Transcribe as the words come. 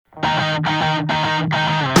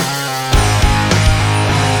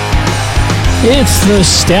It's the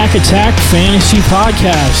Stack Attack Fantasy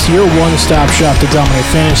Podcast, your one-stop shop to dominate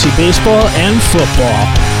fantasy baseball and football.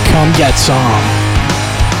 Come get some.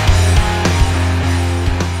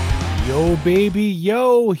 Yo, baby,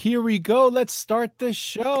 yo, here we go. Let's start the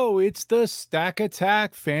show. It's the Stack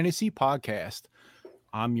Attack Fantasy Podcast.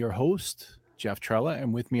 I'm your host, Jeff Trella,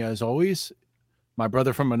 and with me, as always, my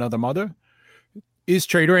brother from another mother is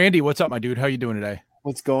Trader Andy. What's up, my dude? How you doing today?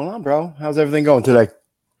 What's going on, bro? How's everything going today?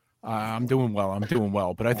 I'm doing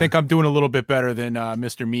well, but I think I'm doing a little bit better than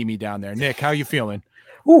Mr. Mimi down there. Nick, how you feeling?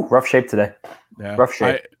 Ooh, rough shape today. Yeah. Rough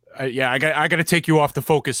shape. I got to take you off the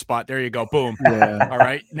focus spot. There you go. Boom. Yeah. All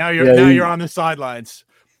right. Now you're on the sidelines.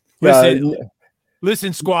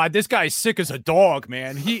 Listen, squad. This guy's sick as a dog,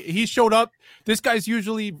 man. He showed up. This guy's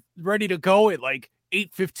usually ready to go at like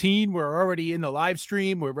 8:15. We're already in the live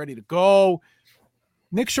stream. We're ready to go.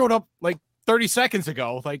 Nick showed up like 30 seconds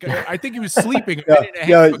ago. Like I think he was sleeping a minute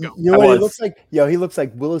and a half ago. You know what he looks like? He looks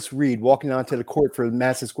like Willis Reed walking onto the court for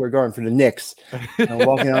Madison Square Garden for the Knicks.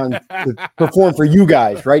 Walking on to perform for you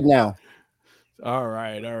guys right now. All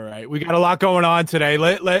right. We got a lot going on today.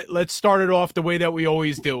 Let's start it off the way that we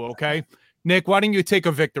always do, okay? Nick, why don't you take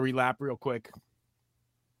a victory lap real quick?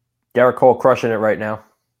 Garrett Cole crushing it right now.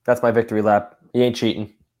 That's my victory lap. He ain't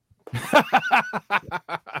cheating.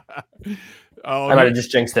 I might have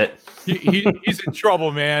just jinxed it. He's in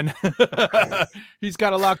trouble, man. He's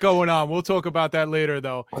got a lot going on. We'll talk about that later,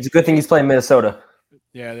 though. It's a good thing he's playing Minnesota.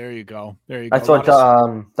 Yeah, there you go. I thought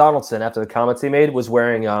Donaldson, after the comments he made, was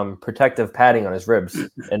wearing protective padding on his ribs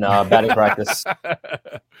in batting practice.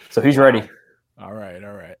 So he's ready. All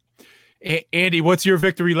right. Andy, what's your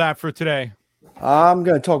victory lap for today? I'm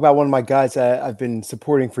going to talk about one of my guys that I've been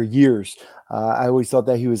supporting for years. I always thought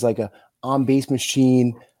that he was like a on-base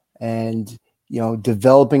machine and,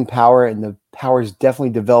 developing power, and the power's definitely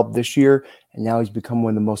developed this year, and now he's become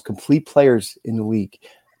one of the most complete players in the league.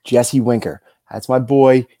 Jesse Winker. That's my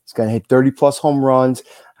boy. He's going to hit 30-plus home runs.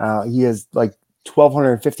 He has like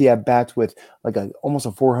 1,250 at-bats with like almost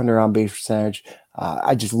a 400 on-base percentage.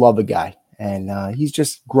 I just love the guy, and he's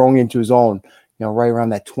just growing into his own, right around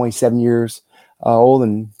that 27 years old,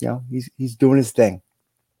 and, he's doing his thing.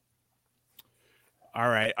 All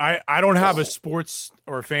right. I don't have a sports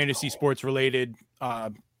or fantasy sports related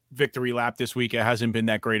victory lap this week. It hasn't been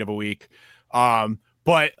that great of a week.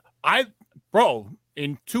 But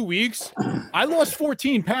in 2 weeks, I lost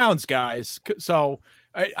 14 pounds, guys. So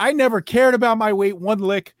I never cared about my weight one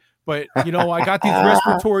lick, but I got these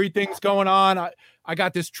respiratory things going on. I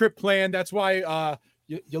got this trip planned. That's why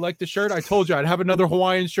you like the shirt. I told you I'd have another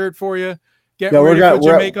Hawaiian shirt for you. Get ready for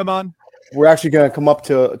Jamaica, man. We're actually going to come up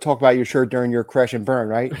to talk about your shirt during your crash and burn,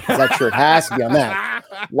 right? That shirt has to be on that.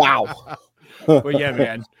 Wow. But yeah,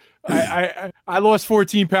 man, I lost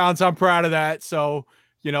 14 pounds. I'm proud of that. So,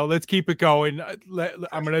 let's keep it going.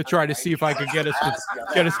 I'm going to try to see if I can get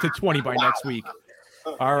us to 20 by next week.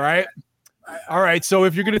 All right. So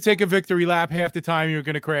if you're going to take a victory lap, half the time you're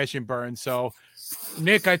going to crash and burn. So,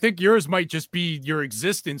 Nick, I think yours might just be your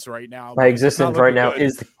existence right now. My existence right now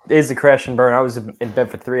is the crash and burn. I was in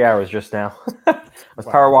bed for 3 hours just now. I was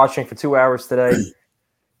power washing for 2 hours today.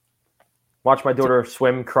 Watch my daughter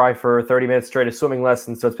swim, cry for 30 minutes straight of swimming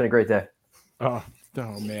lessons. So it's been a great day. Oh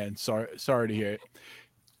man, sorry to hear it.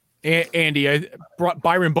 Andy,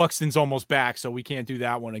 Byron Buxton's almost back, so we can't do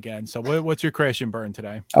that one again. So what's your crash and burn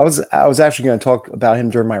today? I was actually going to talk about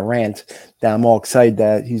him during my rant, that I'm all excited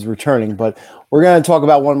that he's returning, but we're going to talk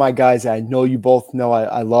about one of my guys that I know you both know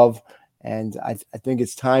I love, and I think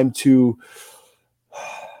it's time to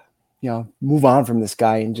move on from this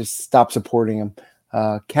guy and just stop supporting him.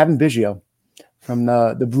 Cavan Biggio from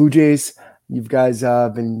the Blue Jays. You guys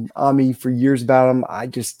been on me for years about him. I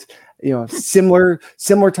just similar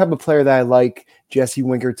type of player that I like, Jesse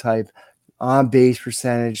Winker type, on base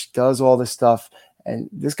percentage, does all this stuff. And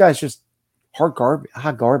this guy's just hot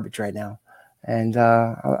garbage right now. And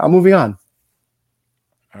I'm moving on.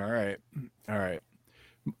 All right.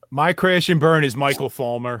 My crash and burn is Michael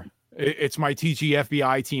Fulmer. It's my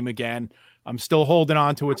TGFBI team again. I'm still holding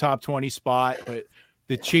on to a top 20 spot, but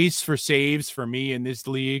the chase for saves for me in this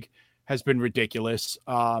league has been ridiculous.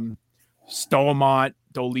 Stolemont,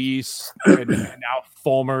 Dolis, and now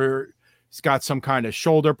Fulmer. He's got some kind of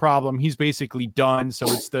shoulder problem. He's basically done. So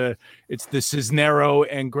it's the Cisnero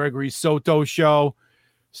and Gregory Soto show.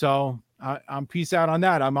 So I'm peace out on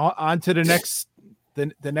that. I'm on to the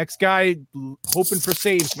next guy, hoping for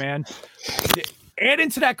saves, man. Add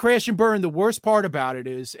into that crash and burn. The worst part about it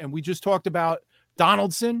is, and we just talked about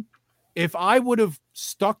Donaldson. If I would have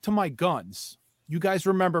stuck to my guns, you guys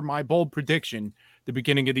remember my bold prediction the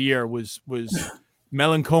beginning of the year was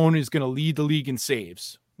Melancon is going to lead the league in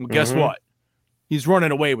saves. Well, guess what? He's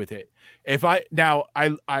running away with it.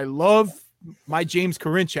 I love my James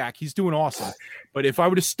Karinchak. He's doing awesome. But if I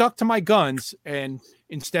would have stuck to my guns and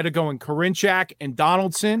instead of going Karinchak and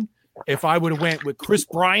Donaldson, if I would have went with Chris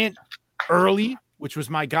Bryant early, which was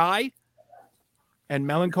my guy, and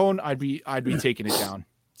Melancon, I'd be taking it down.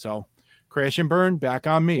 So crash and burn, back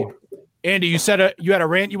on me. Andy, you said you had a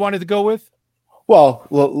rant you wanted to go with? Well,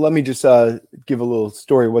 let me just give a little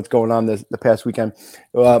story of what's going on the past weekend.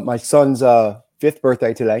 My son's 5th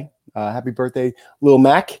birthday today. Happy birthday, Lil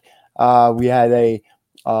Mac. We had a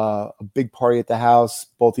big party at the house.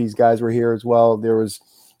 Both these guys were here as well. There was,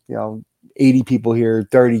 80 people here,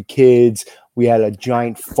 30 kids. We had a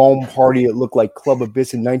giant foam party. It looked like Club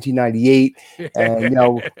Abyss in 1998.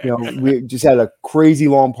 And, we just had a crazy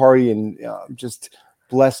long party and just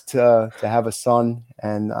blessed to have a son.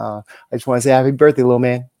 And I just want to say happy birthday, little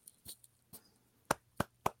man.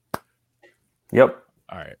 Yep.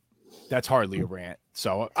 All right. That's hardly a rant.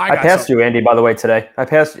 So I passed you, Andy, by the way, today. I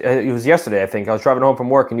passed, it was yesterday, I think. I was driving home from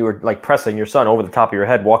work and you were like pressing your son over the top of your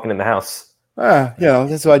head walking in the house.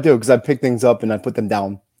 That's what I do because I pick things up and I put them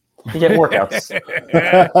down. You get workouts.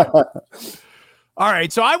 All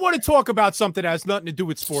right. So I want to talk about something that has nothing to do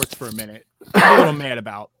with sports for a minute. I'm a little mad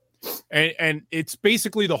about. And it's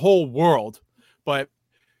basically the whole world. But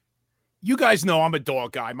you guys know I'm a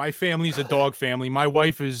dog guy. My family's a dog family. My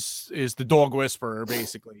wife is the dog whisperer,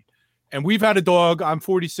 basically. And we've had a dog. I'm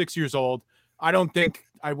 46 years old. I don't think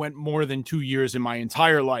I went more than 2 years in my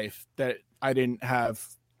entire life that I didn't have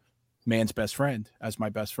man's best friend as my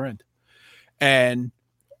best friend. And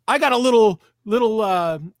I got a little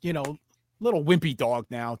wimpy dog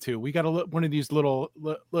now too. We got one of these little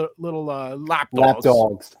lap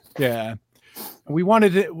dogs. Yeah. We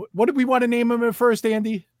wanted it. What did we want to name him at first,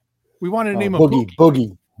 Andy? We wanted to name him Boogie.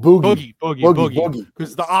 Boogie.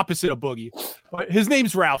 Because the opposite of Boogie. But his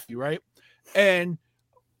name's Ralphie, right? And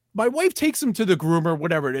my wife takes him to the groomer,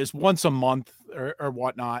 whatever it is, once a month or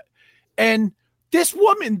whatnot. And this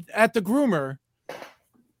woman at the groomer,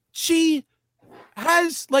 she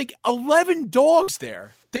has like 11 dogs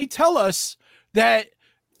there. They tell us that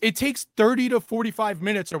it takes 30 to 45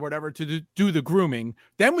 minutes or whatever to do the grooming.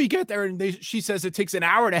 Then we get there and she says it takes an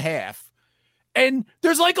hour and a half. And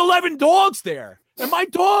there's like 11 dogs there. And my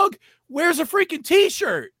dog wears a freaking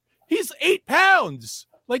t-shirt. He's 8 pounds.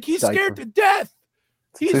 Like he's scared to death.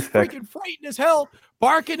 He's freaking frightened as hell,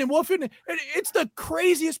 barking and woofing. And it's the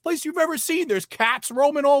craziest place you've ever seen. There's cats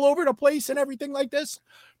roaming all over the place and everything like this.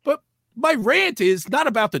 But my rant is not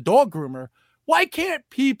about the dog groomer. Why can't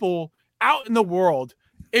people out in the world,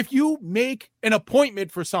 if you make an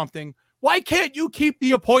appointment for something, why can't you keep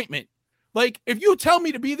the appointment? Like if you tell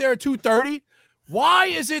me to be there at 2:30, why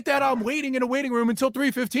is it that I'm waiting in a waiting room until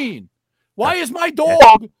 3:15? Why is my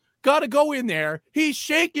dog got to go in there? He's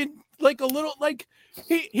shaking like a little, like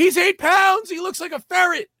he's 8 pounds. He looks like a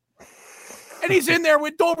ferret. And he's in there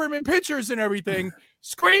with Doberman pictures and everything,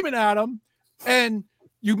 screaming at him. And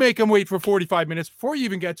you make him wait for 45 minutes before you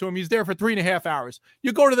even get to him. He's there for 3.5 hours.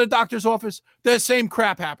 You go to the doctor's office, the same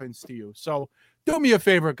crap happens to you. So do me a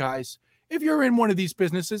favor, guys. If you're in one of these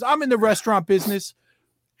businesses, I'm in the restaurant business.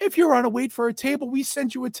 If you're on a wait for a table, we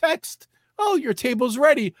send you a text. Oh, your table's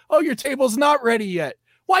ready. Oh, your table's not ready yet.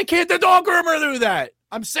 Why can't the dog groomer do that?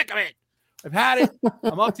 I'm sick of it. I've had it.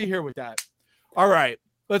 I'm up to here with that. All right.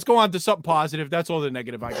 Let's go on to something positive. That's all the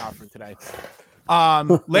negative I got for today.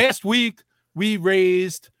 Last week, we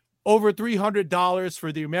raised over $300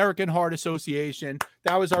 for the American Heart Association.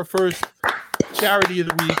 That was our first charity of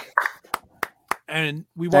the week. And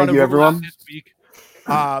we want to move on this week.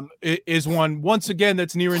 It is one, once again,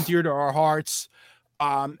 that's near and dear to our hearts.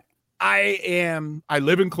 I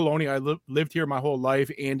live in Colonia. I lived here my whole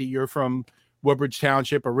life. Andy, you're from Woodbridge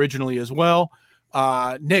Township originally as well.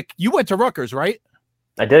 Nick, you went to Rutgers, right?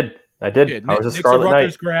 I did. I was a Scarlet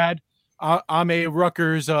Rutgers Knight. grad. I'm a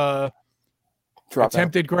Rutgers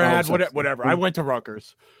attempted grad, whatever. I went to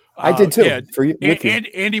Rutgers. I did too. Yeah, for you, and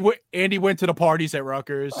Andy went to the parties at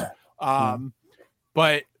Rutgers.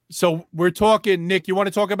 But so we're talking, Nick. You want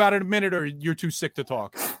to talk about it a minute, or you're too sick to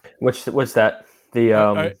talk? What's that?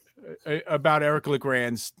 The about Eric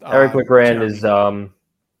LeGrand's. Eric LeGrand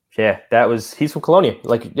charity. is he's from Colonia.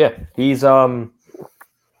 He's that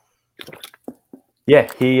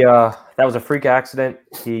was a freak accident.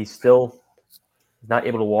 He's still not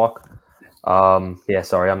able to walk.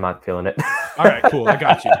 Sorry, I'm not feeling it. All right, cool. I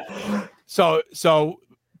got you. So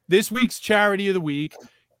this week's charity of the week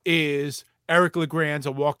is Eric LeGrand's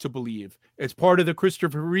A Walk to Believe. It's part of the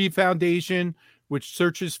Christopher Reeve Foundation, which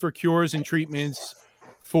searches for cures and treatments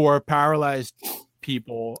for paralyzed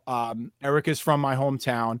people. Eric is from my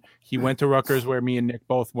hometown. He went to Rutgers where me and Nick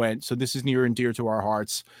both went. So this is near and dear to our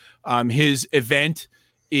hearts. His event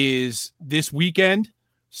is this weekend.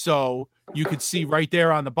 So you could see right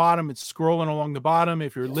there on the bottom, it's scrolling along the bottom.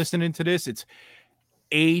 If you're listening to this, it's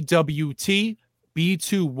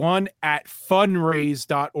AWTB21 at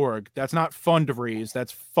fundraise.org. That's not fundraise,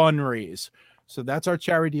 that's fundraise. So that's our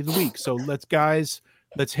charity of the week. So let's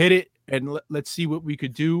hit it and let's see what we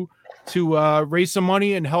could do to raise some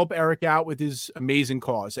money and help Eric out with his amazing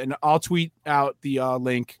cause. And I'll tweet out the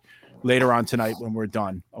link later on tonight when we're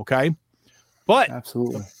done. Okay. But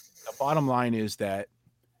absolutely, the bottom line is that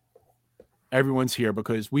everyone's here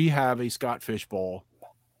because we have a Scott Fishbowl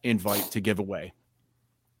invite to give away.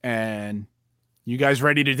 And you guys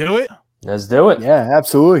ready to do it? Let's do it. Yeah,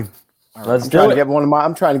 absolutely. Right. Let's do it.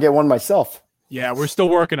 I'm trying to get one myself. Yeah, we're still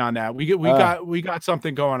working on that. We got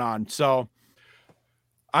something going on. So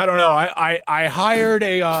I don't know. I hired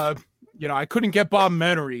a I couldn't get Bob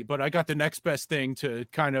Menery, but I got the next best thing to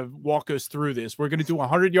kind of walk us through this. We're going to do a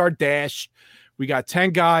 100-yard dash. We got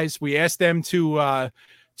 10 guys. We asked them to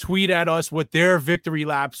tweet at us what their victory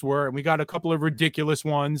laps were, and we got a couple of ridiculous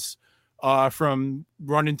ones from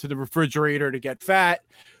running to the refrigerator to get fat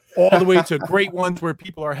all the way to great ones where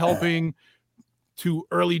people are helping to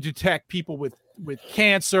early detect people with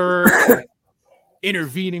cancer,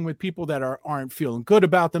 intervening with people that aren't feeling good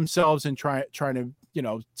about themselves and trying to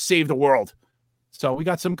save the world. So we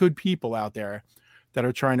got some good people out there that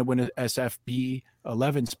are trying to win an SFB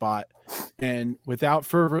 11 spot. And without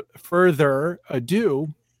further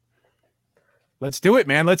ado, let's do it,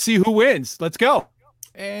 man. Let's see who wins. Let's go.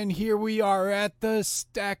 And here we are at the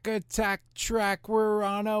Stack Attack track. We're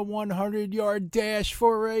on a 100-yard dash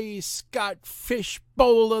for a Scott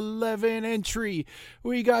Fishbowl 11 entry.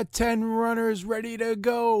 We got 10 runners ready to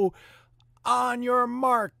go. On your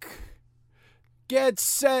mark, get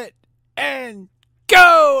set, and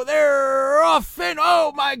go! They're off, and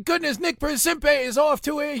oh my goodness, Nick Presimpe is off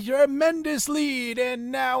to a tremendous lead,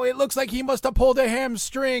 and now it looks like he must have pulled a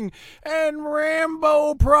hamstring, and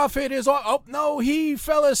Rambo Prophet is off. Oh no, he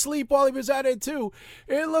fell asleep while he was at it too.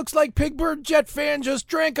 It looks like Pigbird Jet Fan just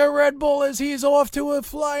drank a Red Bull as he's off to a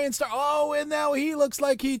flying start. Oh, and now he looks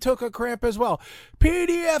like he took a cramp as well.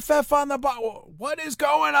 PDFF on the bottom. What is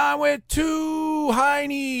going on with Two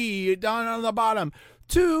Heine down on the bottom?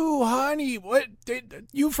 Two Honey, what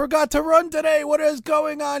you forgot to run today? What is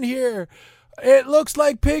going on here? It looks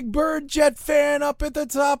like Pigbird Jet Fan up at the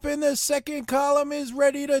top in the second column is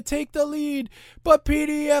ready to take the lead, but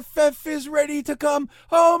PDFF is ready to come.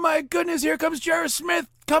 Oh my goodness, here comes Jared Smith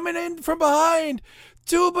coming in from behind.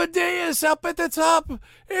 Tubadeus up at the top.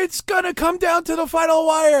 It's gonna come down to the final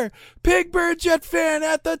wire. Pigbird Jet Fan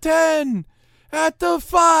at the 10, at the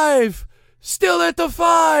 5, still at the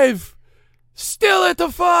 5. Still at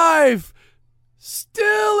the 5.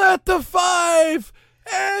 Still at the 5.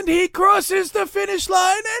 And he crosses the finish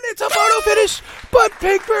line, and it's a photo finish. But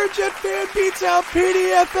Pigbird Jet Fan beats out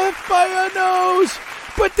PDFF by a nose.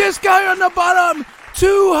 But this guy on the bottom,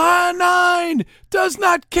 2-9, does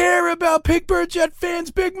not care about Pigbird Jet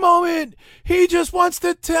Fan's big moment. He just wants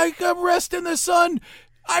to take a rest in the sun.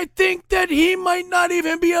 I think that he might not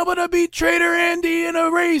even be able to beat Trader Andy in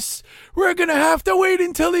a race. We're going to have to wait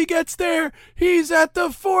until he gets there. He's at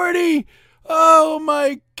the 40. Oh,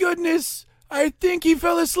 my goodness. I think he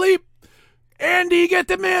fell asleep. Andy, get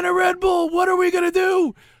the man a Red Bull. What are we going to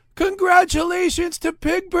do? Congratulations to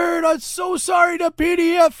Pigbird. I'm so sorry to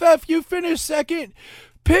PDFF. You finished second.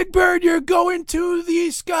 Pigbird, you're going to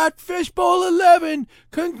the Scott Fishbowl 11.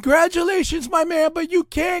 Congratulations, my man, but you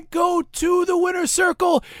can't go to the winner's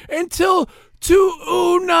circle until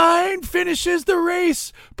 2-9 finishes the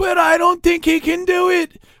race, but I don't think he can do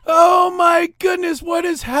it. Oh my goodness, what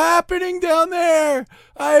is happening down there?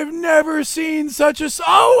 I've never seen such a...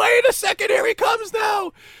 Oh, wait a second, here he comes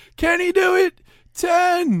now. Can he do it?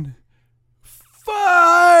 10,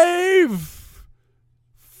 5,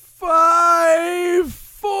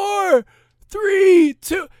 4, 3,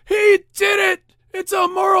 2. He did it! It's a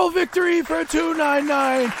moral victory for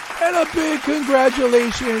 299, and a big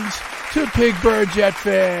congratulations to Pigbird Jet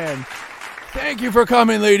Fan. Thank you for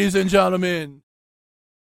coming, ladies and gentlemen.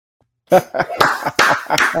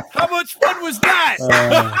 How much fun was that?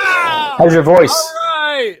 How's your voice?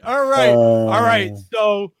 All right.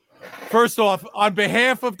 So, first off, on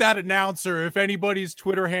behalf of that announcer, if anybody's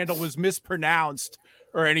Twitter handle was mispronounced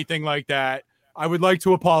or anything like that, I would like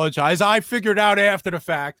to apologize. I figured out after the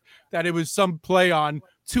fact that it was some play on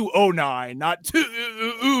 209, not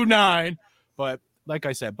 209. But like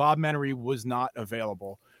I said, Bob Menery was not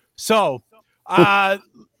available. So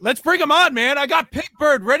let's bring him on, man. I got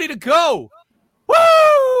Pigbird ready to go. Woo!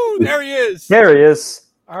 There he is. There he is.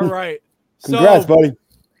 All right. Congrats, buddy.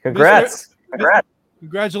 Congrats. Congrats.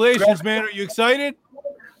 Congratulations, man. Are you excited?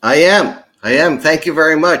 I am. Thank you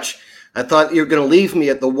very much. I thought you were going to leave me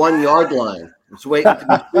at the 1 yard line. I was waiting to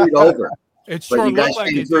be screwed over. It But sure you guys looked like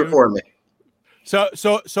came it, through dude. for me. So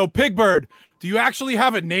Pigbird, do you actually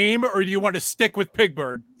have a name, or do you want to stick with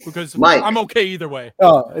Pigbird? Because Mike. I'm okay either way.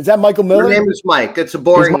 Oh, is that Michael Your Miller? name is Mike. It's a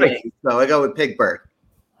boring Mike. name, so I go with Pigbird.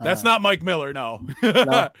 That's not Mike Miller, no.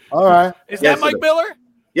 No. All right. Is Yes, that Mike it is. Miller?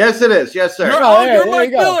 Yes, it is. Yes, sir. You're there Mike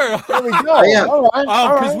you go. Miller. There we go. I am. All right.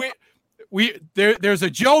 All Because right. there's a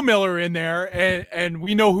Joe Miller in there, and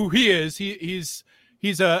we know who he is. He's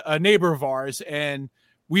a neighbor of ours, and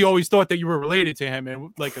we always thought that you were related to him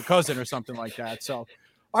and like a cousin or something like that. So,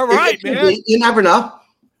 all right, It could man. be. You never know.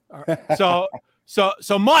 So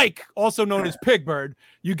Mike, also known as Pigbird,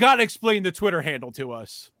 you got to explain the Twitter handle to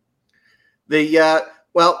us.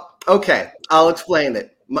 Well, okay, I'll explain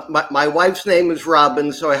it. My wife's name is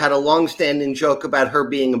Robin, so I had a long-standing joke about her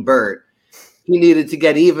being a bird. He needed to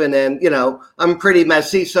get even, and I'm pretty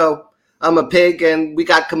messy, so I'm a pig, and we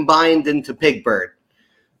got combined into Pigbird.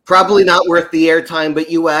 Probably not worth the airtime, but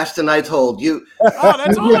you asked and I told you. Oh,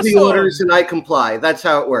 that's You give the awesome. orders and I comply. That's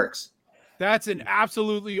how it works. That's an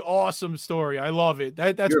absolutely awesome story. I love it.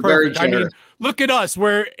 That's You're very perfect. I mean, generous. look at us.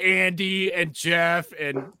 We're Andy and Jeff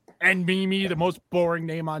and Mimi, the most boring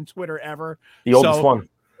name on Twitter ever. The oldest So- one.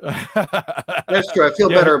 That's true. I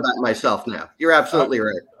feel Yeah. better about myself now. You're absolutely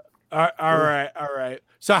right. All right.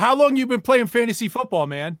 So how long you been playing fantasy football,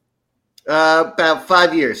 man? About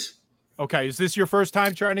 5 years. Okay, is this your first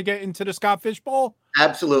time trying to get into the Scott Fish Bowl?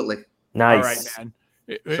 Absolutely. Nice. All right,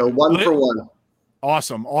 man. So 1 for 1.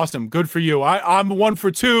 Awesome. Good for you. I'm 1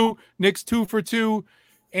 for 2. Nick's 2 for 2.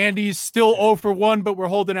 Andy's still 0 for 1, but we're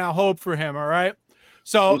holding out hope for him. All right.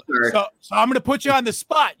 So I'm going to put you on the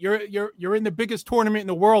spot. You're in the biggest tournament in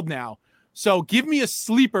the world now. So give me a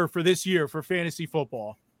sleeper for this year for fantasy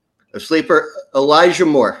football. A sleeper, Elijah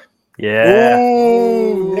Moore. Yeah.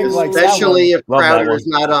 Ooh, Nick likes that Especially if Love that Crowder one. is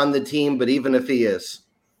not on the team, but even if he is,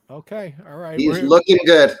 Okay. All right. he's looking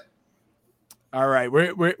good. All right.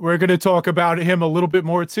 We're going to talk about him a little bit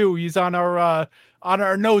more too. He's on our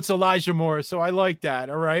notes, Elijah Moore. So I like that.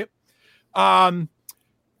 All right.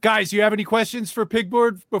 Guys, you have any questions for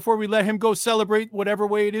Pigboard before we let him go celebrate whatever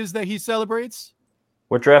way it is that he celebrates?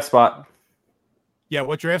 What draft spot? Yeah.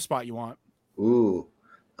 What draft spot you want? Ooh,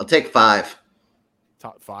 I'll take 5.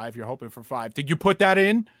 Top 5. You're hoping for 5. Did you put that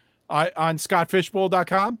in on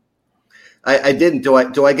scottfishbowl.com? I didn't.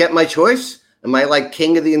 Do I get my choice? Am I like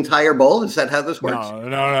king of the entire bowl? Is that how this works?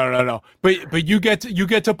 No. But you get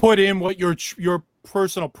to put in what your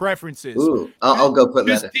personal preference is. Ooh, I'll go put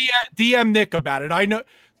Just that in. DM Nick about it. I know,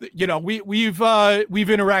 we've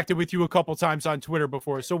interacted with you a couple times on Twitter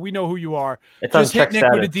before, so we know who you are. It's on Just hit check Nick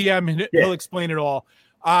with a status. DM, and Yeah. he'll explain it all.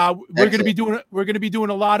 We're gonna be doing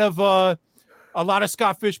a lot of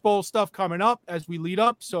Scott Fish Bowl stuff coming up as we lead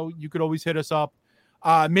up. So you could always hit us up.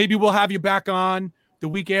 Maybe we'll have you back on the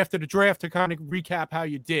week after the draft to kind of recap how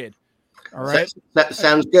you did. All right. That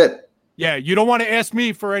sounds good. Yeah, you don't want to ask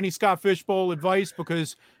me for any Scott Fish Bowl advice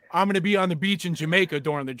because I'm going to be on the beach in Jamaica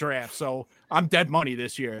during the draft, so I'm dead money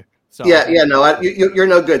this year. So Yeah. No, you're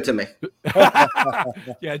no good to me.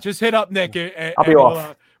 yeah, just hit up Nick, and I'll be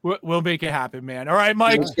off. we'll make it happen, man. All right,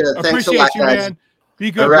 Mike, Sounds good. Thanks a appreciate lot, you, guys. man.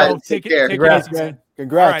 Be good, All right, bro. take care. Take it Congrats, easy, man. man.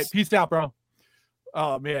 Congrats. All right, peace out, bro.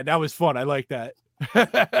 Oh man, that was fun. I like that.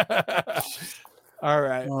 All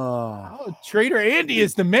right. Oh, Oh, Trader Andy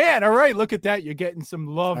is the man. All right, look at that. You're getting some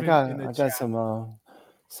love in the I chat. got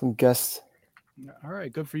some guests. All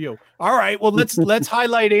right, good for you. All right, well let's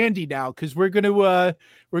highlight Andy now because we're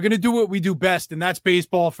gonna do what we do best, and that's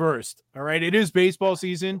baseball first. All right, it is baseball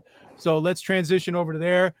season, so let's transition over to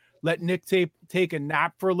there. Let Nick take a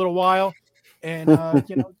nap for a little while, and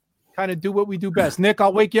kind of do what we do best. Nick,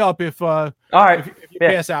 I'll wake you up if All right. you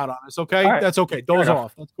Yeah. pass out on us. Okay, All right. that's okay. Doze enough.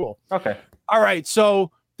 off. That's cool. Okay. All right. So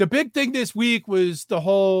the big thing this week was the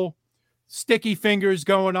whole sticky fingers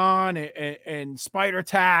going on and spider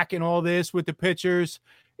tack and all this with the pitchers.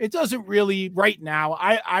 It doesn't really right now.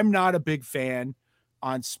 I'm not a big fan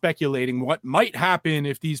on speculating what might happen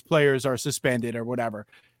if these players are suspended or whatever.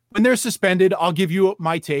 When they're suspended, I'll give you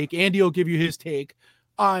my take. Andy will give you his take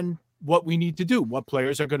on what we need to do, what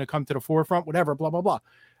players are going to come to the forefront, whatever, blah, blah, blah.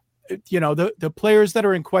 The players that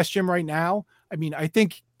are in question right now, I mean, I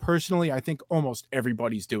think almost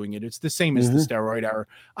everybody's doing it. It's the same as the steroid era.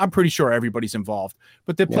 I'm pretty sure everybody's involved.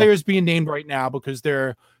 But the players being named right now because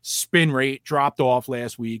their spin rate dropped off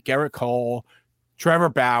last week, Garrett Cole, Trevor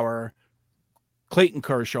Bauer, Clayton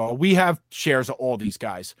Kershaw. We have shares of all these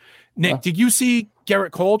guys. Nick, did you see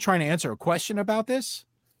Garrett Cole trying to answer a question about this?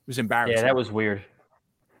 was embarrassing. Yeah, that was weird.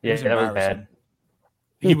 Yeah, was that was bad.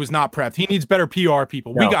 He was not prepped. He needs better PR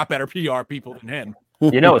people. No. We got better PR people than him.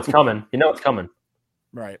 You know it's coming. You know it's coming.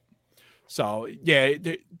 Right. So, yeah,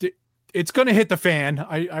 it's going to hit the fan.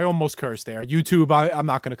 I almost cursed there. YouTube, I'm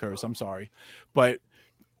not going to curse. I'm sorry. But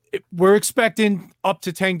we're expecting up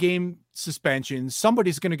to 10-game suspensions.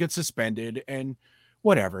 Somebody's going to get suspended, and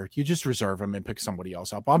whatever. You just reserve them and pick somebody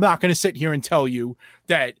else up. I'm not going to sit here and tell you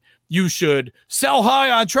that you should sell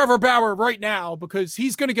high on Trevor Bauer right now because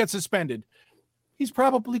he's going to get suspended. He's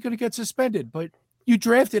probably going to get suspended, but you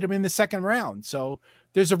drafted him in the second round. So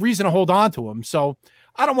there's a reason to hold on to him. So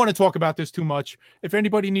I don't want to talk about this too much. If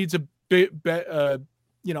anybody needs a bit, a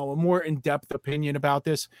more in-depth opinion about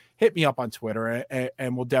this, hit me up on Twitter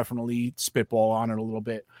and we'll definitely spitball on it a little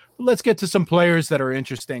bit. But let's get to some players that are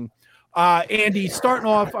interesting. Andy, starting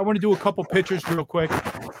off, I want to do a couple pitchers real quick.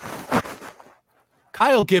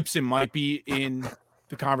 Kyle Gibson might be in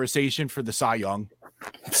the conversation for the Cy Young.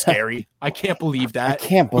 Scary. I can't believe that. I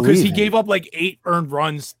can't believe because he it. gave up like 8 earned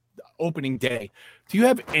runs opening day. Do you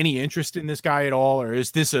have any interest in this guy at all, or is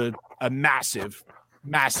this a massive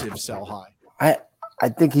sell high? I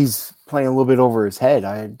think he's playing a little bit over his head.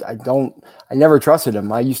 I never trusted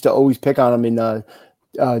him. I used to always pick on him in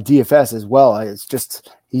DFS as well. It's just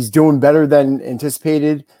he's doing better than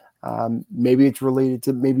anticipated. Maybe it's related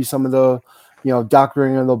to maybe some of the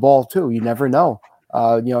doctoring of the ball too. You never know.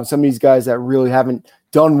 Some of these guys that really haven't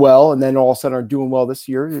done well and then all of a sudden are doing well this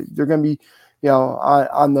year, they're going to be,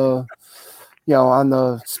 on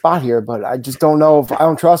the spot here. But I just don't know if I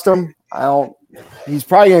don't trust him. He's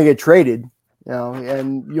probably going to get traded,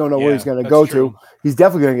 and you don't know where he's going to go to. He's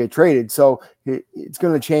definitely going to get traded. So it's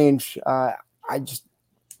going to change. I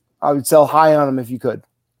would sell high on him if you could.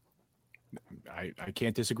 I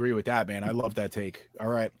can't disagree with that, man. I love that take. All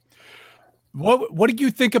right. What did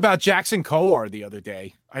you think about Jackson Kowar the other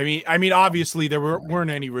day? I mean, obviously there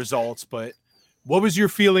weren't any results, but what was your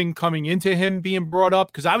feeling coming into him being brought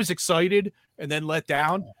up? Because I was excited and then let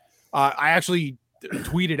down. I actually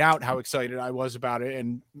tweeted out how excited I was about it,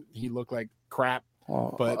 and he looked like crap.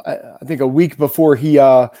 But I think a week before he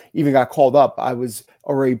even got called up, I was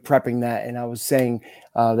already prepping that, and I was saying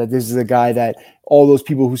that this is a guy that all those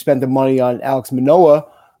people who spent the money on Alex Manoah,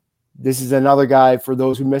 this is another guy for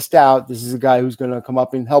those who missed out. This is a guy who's going to come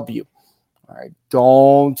up and help you. All right.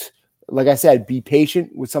 Don't, like I said, be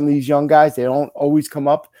patient with some of these young guys. They don't always come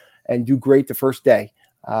up and do great the first day.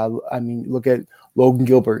 Look at Logan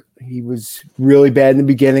Gilbert. He was really bad in the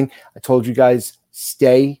beginning. I told you guys,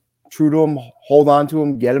 stay true to him, hold on to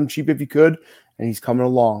him, get him cheap if you could, and he's coming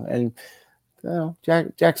along. And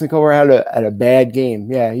Jackson Kowar had a bad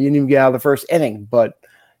game. Yeah, he didn't even get out of the first inning, but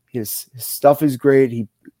his stuff is great. He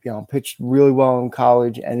pitched really well in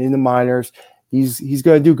college and in the minors. He's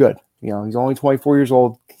going to do good. He's only 24 years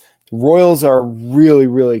old. The Royals are really,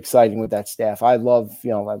 really exciting with that staff. I love,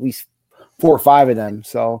 at least 4 or 5 of them.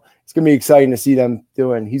 So it's going to be exciting to see them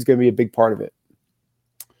doing. He's going to be a big part of it.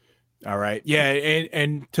 All right. Yeah.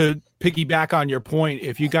 And to piggyback on your point,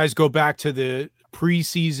 if you guys go back to the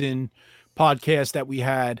preseason podcast that we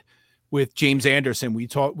had with James Anderson, we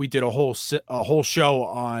did a whole show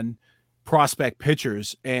on prospect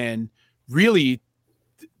pitchers, and really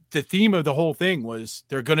the theme of the whole thing was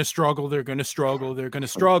they're going to struggle.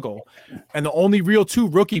 And the only real 2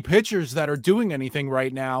 rookie pitchers that are doing anything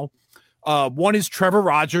right now, one is Trevor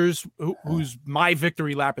Rogers, who's my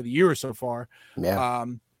victory lap of the year so far. Yeah.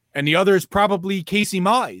 And the other is probably Casey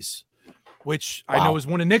Mize, which I know is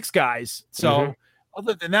one of Nick's guys. So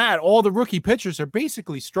other than that, all the rookie pitchers are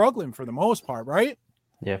basically struggling for the most part, right?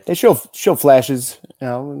 Yeah. They show flashes,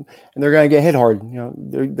 and they're going to get hit hard.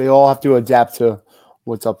 They all have to adapt to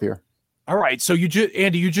what's up here. All right. So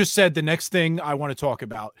Andy, you just said the next thing I want to talk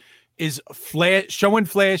about is showing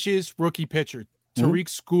flashes, rookie pitcher, Tariq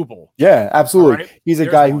Skubal. Yeah, absolutely. Right. He's a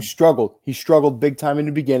guy who struggled. He struggled big time in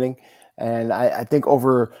the beginning. And I think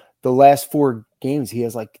over the last 4 games, he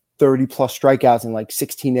has like 30 plus strikeouts in like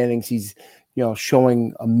 16 innings. He's,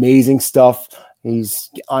 showing amazing stuff.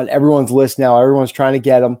 He's on everyone's list now. Everyone's trying to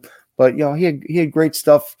get him, but he had great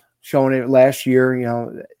stuff showing it last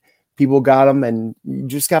year. People got him, and you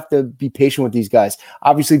just have to be patient with these guys.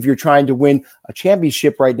 Obviously, if you're trying to win a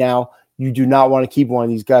championship right now, you do not want to keep one of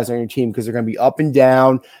these guys on your team because they're going to be up and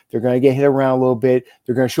down. They're going to get hit around a little bit.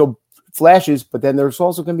 They're going to show flashes, but then there's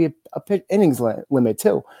also going to be a innings limit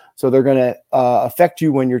too. So they're going to affect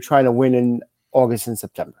you when you're trying to win in August and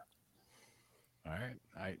September. All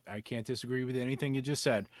right. I can't disagree with anything you just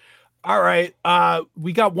said. All right.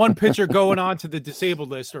 We got one pitcher going on to the disabled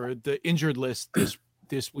list or the injured list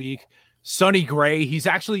this week. Sonny Gray. He's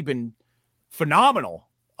actually been phenomenal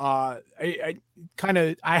I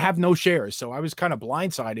have no shares, so I was kind of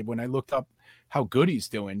blindsided when I looked up how good he's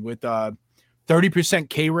doing with 30%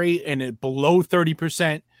 K rate and a below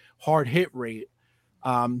 30% hard hit rate.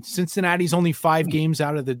 Cincinnati's only 5 games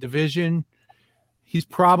out of the division. He's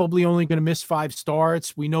probably only going to miss 5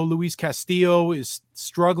 starts. We know Luis Castillo is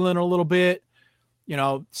struggling a little bit. You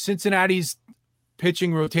know, Cincinnati's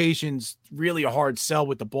pitching rotation's really a hard sell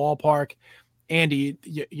with the ballpark. Andy,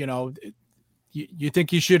 you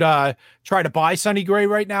think you should try to buy Sonny Gray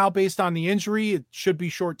right now based on the injury? It should be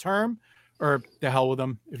short term, or the hell with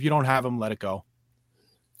him. If you don't have him, let it go.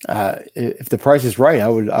 If the price is right, I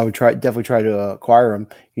would definitely try to acquire him.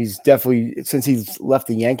 He's definitely, since he's left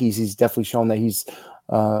the Yankees, he's definitely shown that he's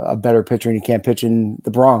a better pitcher and he can't pitch in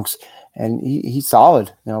the Bronx. And he's solid.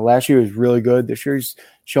 You know, last year was really good. This year he's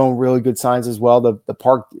shown really good signs as well. The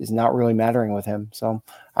park is not really mattering with him. So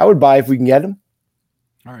I would buy if we can get him.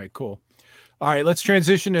 All right, cool. All right, let's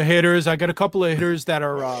transition to hitters. I got a couple of hitters that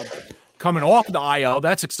are coming off the IL.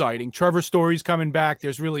 That's exciting. Trevor Story's coming back.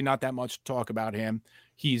 There's really not that much to talk about him.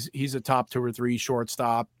 He's a top 2 or 3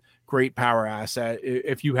 shortstop, great power asset.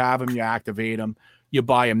 If you have him, you activate him. You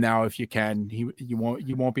buy him now if you can. You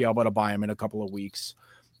won't be able to buy him in a couple of weeks.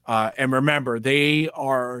 And remember, they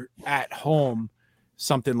are at home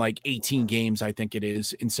something like 18 games, I think it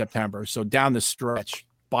is, in September. So down the stretch,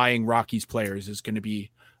 buying Rockies players is going to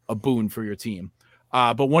be a boon for your team.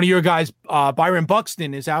 But one of your guys, Byron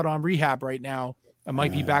Buxton, is out on rehab right now. I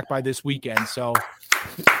might be back by this weekend. So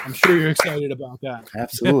I'm sure you're excited about that.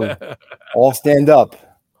 Absolutely. All stand up.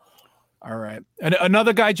 All right. And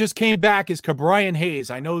another guy just came back is Cabrian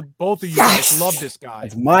Hayes. I know both of you guys love this guy.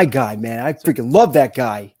 It's my guy, man. I freaking love that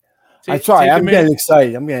guy. I'm sorry. I'm getting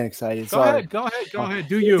excited. Go ahead.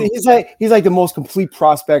 Do you? He's like the most complete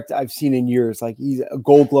prospect I've seen in years. Like, he's a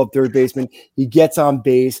Gold Glove third baseman. He gets on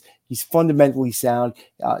base. He's fundamentally sound,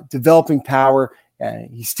 developing power.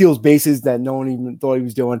 He steals bases that no one even thought he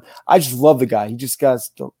was doing. I just love the guy. He just got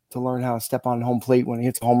to learn how to step on home plate when he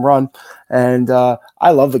hits a home run. And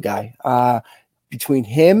I love the guy. Between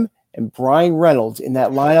him and Brian Reynolds in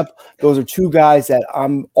that lineup, those are 2 guys that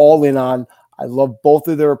I'm all in on. I love both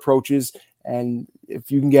of their approaches. And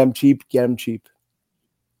if you can get them cheap, get them cheap.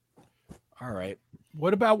 All right.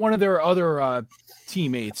 What about one of their other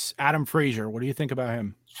teammates, Adam Frazier? What do you think about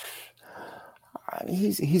him?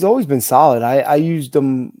 He's always been solid. I used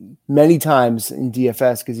him many times in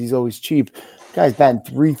DFS because he's always cheap. Guy's batting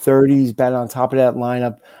 .330. He's batting on top of that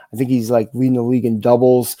lineup. I think he's like leading the league in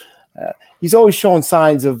doubles. He's always showing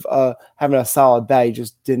signs of having a solid bat. He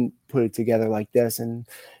just didn't put it together like this. And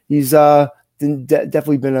he's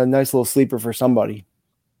definitely been a nice little sleeper for somebody.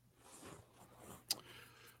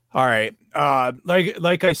 All right.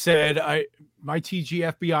 Like I said, my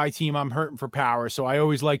TG FBI team, I'm hurting for power, so I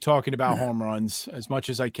always like talking about home runs as much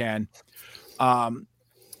as I can.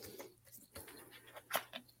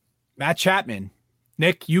 Matt Chapman.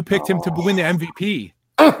 Nick, you picked him to win the MVP.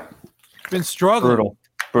 Been struggling. Brutal.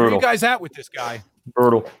 Where are you guys at with this guy?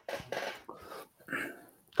 Brutal.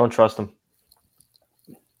 Don't trust him.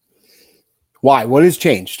 Why? What has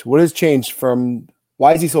changed? What has changed from –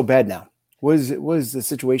 why is he so bad now? What is the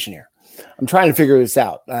situation here? I'm trying to figure this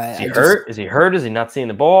out. Is he hurt? Is he hurt? Is he not seeing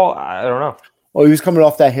the ball? I don't know. Well, he was coming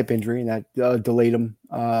off that hip injury, and that delayed him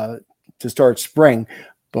to start spring.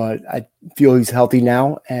 But I feel he's healthy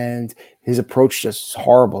now, and his approach just is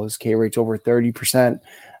horrible. His K rate's over 30%.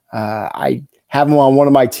 I have him on one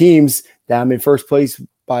of my teams that I'm in first place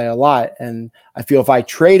by a lot, and I feel if I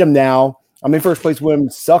trade him now, I'm in first place with him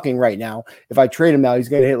sucking right now. If I trade him now, he's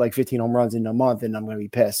going to hit like 15 home runs in a month, and I'm going to be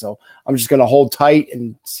pissed. So I'm just going to hold tight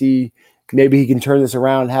and see maybe he can turn this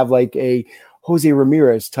around and have like a Jose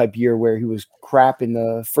Ramirez type year where he was crap in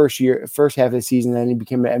the first half of the season, and then he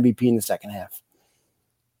became an MVP in the second half.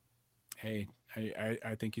 Hey,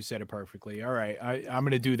 I think you said it perfectly. All right, I'm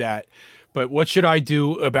going to do that. But what should I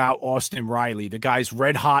do about Austin Riley? The guy's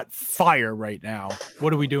red hot fire right now.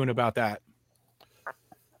 What are we doing about that?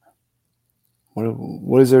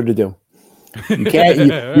 What is there to do? You can't.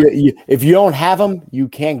 If you don't have him, you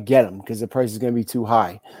can't get him because the price is going to be too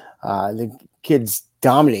high. The kid's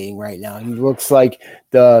dominating right now. He looks like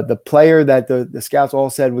the player that the scouts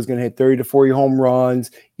all said was going to hit 30 to 40 home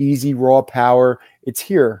runs, easy raw power. It's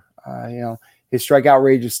here. His strikeout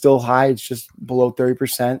rate is still high. It's just below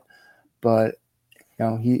 30%, but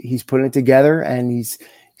he's putting it together and he's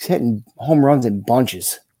hitting home runs in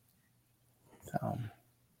bunches.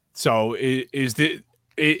 So is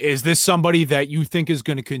this somebody that you think is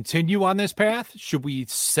going to continue on this path? Should we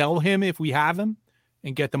sell him if we have him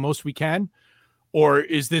and get the most we can? Or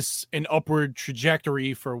is this an upward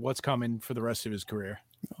trajectory for what's coming for the rest of his career?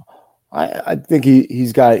 I think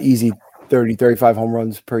he's got easy 30, 35 home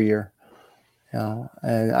runs per year.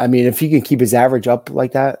 And I mean, if he can keep his average up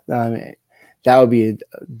like that, that would be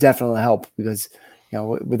definitely a help because,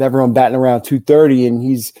 with everyone batting around 230 and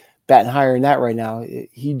he's batting higher than that right now,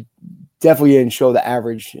 he definitely didn't show the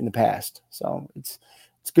average in the past. So it's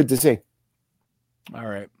good to see. All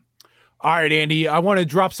right, Andy, I want to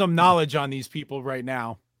drop some knowledge on these people right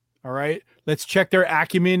now. All right, let's check their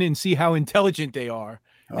acumen and see how intelligent they are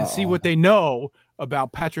and see what they know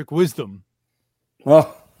about Patrick Wisdom.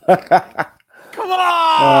 Oh, come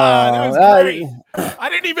on! That was great. I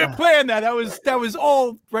didn't even plan that. That was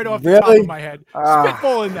all right off the top of my head.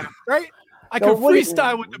 Spitballing that, right? I could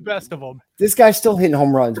freestyle with the best of them. This guy's still hitting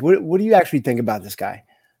home runs. What do you actually think about this guy?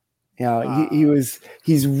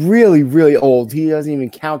 He's really, really old. He doesn't even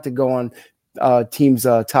count to go on team's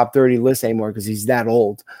top 30 list anymore because he's that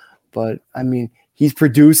old. But I mean, he's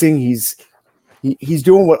producing. He's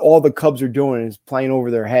doing what all the Cubs are doing, is playing over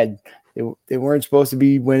their head. They weren't supposed to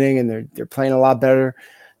be winning, and they're playing a lot better.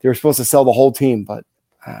 They were supposed to sell the whole team, but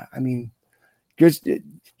I mean,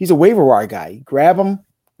 he's a waiver wire guy. Grab him,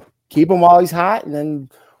 keep him while he's hot, and then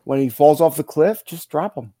when he falls off the cliff, just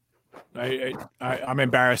drop him. I'm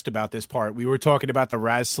embarrassed about this part. We were talking about the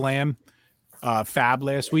Raz Slam Fab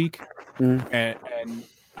last week, and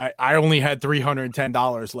I only had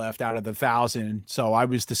 $310 left out of the 1,000, so I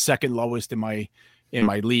was the second lowest in my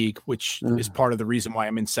league, which is part of the reason why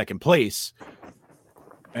I'm in second place.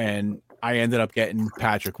 And I ended up getting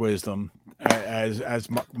Patrick Wisdom as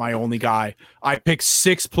my only guy. I picked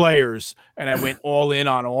 6 players and I went all in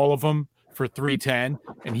on all of them for 310,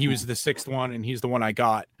 and he was the 6th one, and he's the one I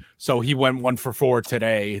got. So he went 1 for 4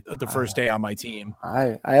 today, the first day on my team.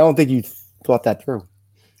 I don't think you thought that through.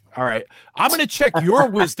 All right. I'm going to check your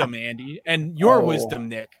wisdom, Andy, and your wisdom,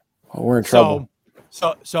 Nick. Oh, we're in trouble.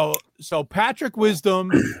 So Patrick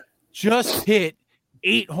Wisdom just hit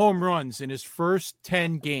 8 home runs in his first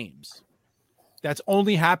 10 games. That's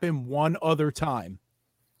only happened one other time.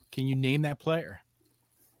 Can you name that player?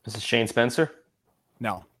 Is it Shane Spencer?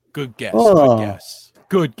 No. Good guess. Oh.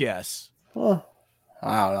 Good guess. Oh,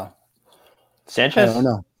 I don't know. Sanchez? I don't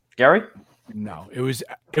know. Gary? No. It was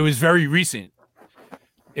very recent.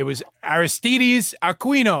 It was Aristides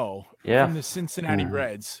Aquino from the Cincinnati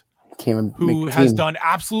Reds. Who has done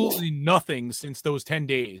absolutely nothing since those 10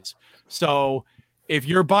 days. So if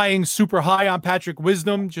you're buying super high on Patrick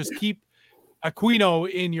Wisdom, just keep Aquino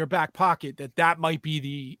in your back pocket. That might be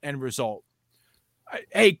the end result.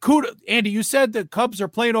 Hey, kudos, Andy, you said the Cubs are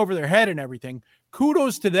playing over their head and everything.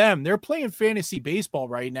 Kudos to them. They're playing fantasy baseball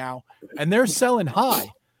right now, and they're selling high.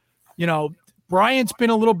 Bryant's been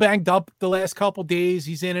a little banged up the last couple days.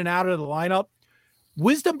 He's in and out of the lineup.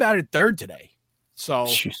 Wisdom batted 3rd today. So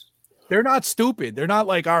they're not stupid. They're not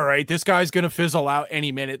like, all right, this guy's going to fizzle out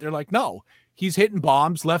any minute. They're like, no, he's hitting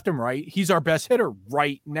bombs left and right. He's our best hitter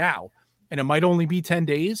right now. And it might only be 10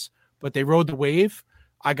 days, but they rode the wave.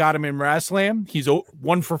 I got him in Raslam. He's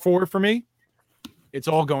 1 for 4 for me. It's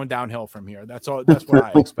all going downhill from here. That's all. That's what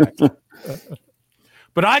I expect.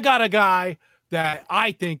 But I got a guy that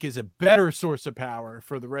I think is a better source of power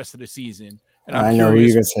for the rest of the season. And I'm know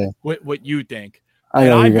curious what you're gonna say. What you think.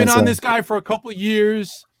 I've been on this guy for a couple of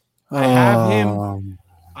years. I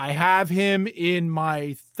have him in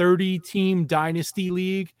my 30-team dynasty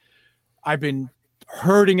league. I've been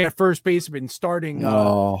hurting at first base. I've been starting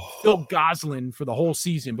Phil Goslin for the whole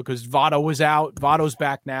season because Votto was out. Votto's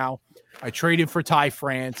back now. I traded for Ty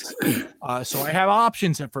France. So I have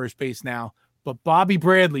options at first base now. But Bobby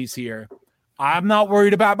Bradley's here. I'm not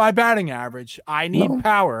worried about my batting average. I need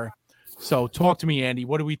power. So talk to me, Andy.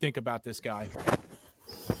 What do we think about this guy?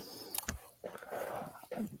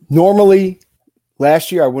 Normally,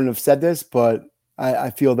 last year I wouldn't have said this, but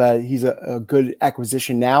I feel that he's a good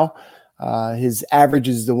acquisition now. His average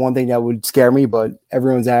is the one thing that would scare me, but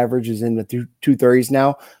everyone's average is in the 230s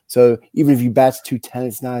now. So even if he bats 210,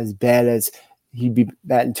 it's not as bad as he'd be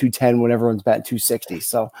batting 210 when everyone's batting 260.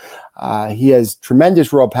 So he has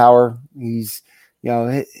tremendous raw power. He's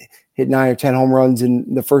hit 9 or 10 home runs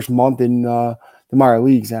in the first month in the minor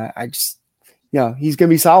leagues. I just he's going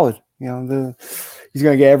to be solid. He's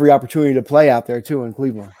going to get every opportunity to play out there too in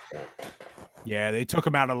Cleveland. Yeah, they took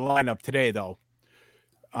him out of the lineup today though.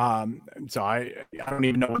 So I don't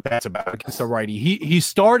even know what that's about against the righty. He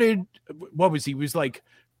started, what was he? He was like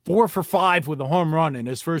 4 for 5 with a home run in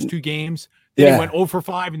his first 2 games. Then he went 0 for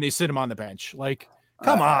 5 and they sit him on the bench. Like,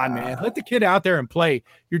 come on, man. Let the kid out there and play.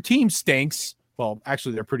 Your team stinks. Well,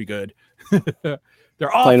 actually, they're pretty good. Their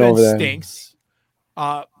offense stinks.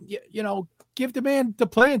 Give the man the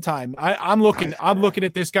playing time. I'm looking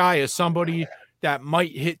at this guy as somebody that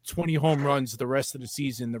might hit 20 home runs the rest of the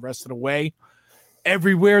season, the rest of the way.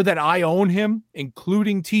 Everywhere that I own him,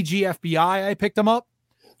 including TGFBI, I picked him up.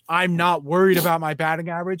 I'm not worried about my batting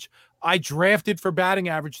average. I drafted for batting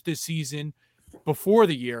average this season before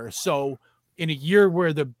the year. So in a year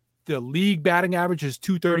where the league batting average is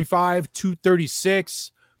 235,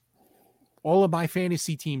 236, all of my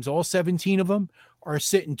fantasy teams, all 17 of them, are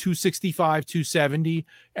sitting 265, 270,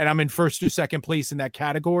 and I'm in first or second place in that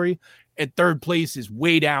category. And third place is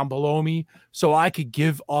way down below me. So I could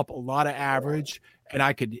give up a lot of average and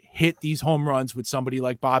I could hit these home runs with somebody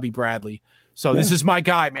like Bobby Bradley. So this is my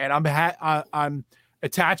guy, man. I'm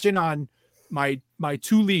attaching on my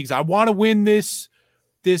 2 leagues. I want to win this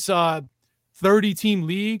 30-team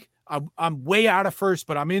league. I'm way out of first,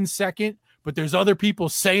 but I'm in second. But there's other people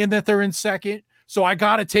saying that they're in second. So I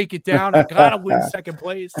got to take it down. I got to win second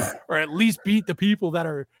place, or at least beat the people that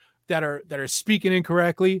are speaking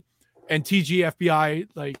incorrectly. And TGFBI,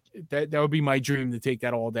 like that would be my dream to take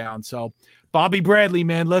that all down. So Bobby Bradley,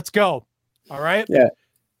 man, let's go. All right. Yeah.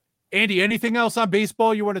 Andy, anything else on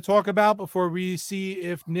baseball you want to talk about before we see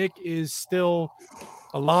if Nick is still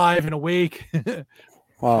alive and awake?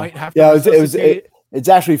 Wow. It's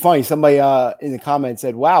actually funny. Somebody in the comments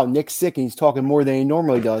said, "Wow, Nick's sick and he's talking more than he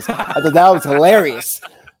normally does." I thought that was hilarious.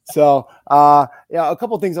 So, a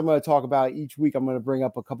couple of things I'm going to talk about each week. I'm going to bring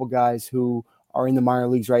up a couple guys who are in the minor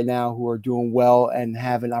leagues right now who are doing well and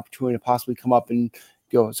have an opportunity to possibly come up and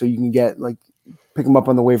go. So you can pick them up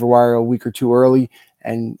on the waiver wire a week or two early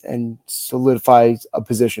and solidify a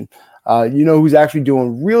position. Who's actually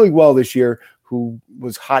doing really well this year, who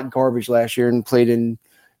was hot garbage last year and played in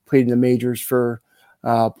the majors for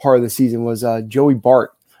part of the season, was Joey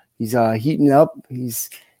Bart. He's heating up. He's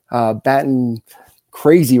batting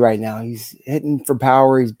crazy right now. He's hitting for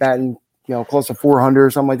power. He's batting, close to 400 or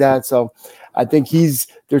something like that. So I think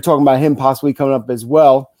they're talking about him possibly coming up as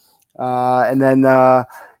well. And then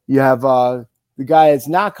you have the guy that's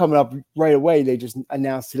not coming up right away. They just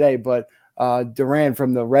announced today, but Duran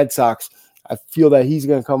from the Red Sox. I feel that he's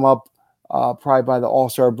going to come up probably by the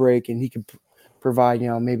All-Star break, and he can provide,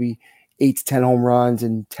 maybe 8 to 10 home runs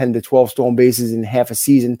and 10 to 12 stolen bases in half a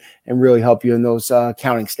season and really help you in those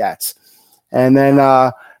counting stats. And then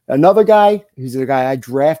another guy, who's the guy I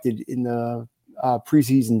drafted in the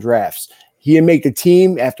preseason drafts. He didn't make the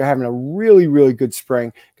team after having a really, really good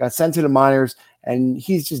spring, got sent to the minors, and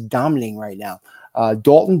he's just dominating right now.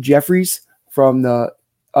 Dalton Jeffries from the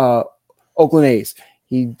Oakland A's.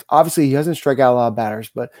 He doesn't strike out a lot of batters,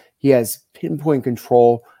 but he has pinpoint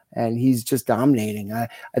control, and he's just dominating. I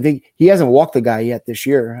think he hasn't walked the guy yet this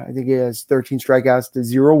year. I think he has 13 strikeouts to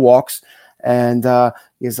 0 walks, and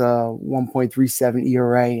he has a 1.37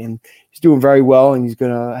 ERA, and he's doing very well, and he's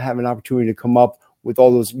going to have an opportunity to come up with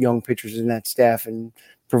all those young pitchers in that staff and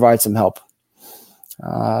provide some help.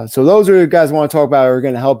 So those are the guys I want to talk about who are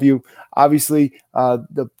going to help you. Obviously,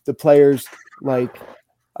 the players like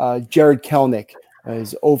Jared Kelenic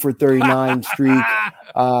is over 39 streak.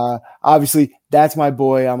 Obviously, that's my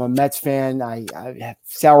boy. I'm a Mets fan. I have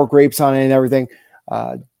sour grapes on it and everything.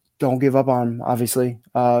 Don't give up on him, obviously.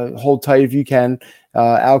 Hold tight if you can.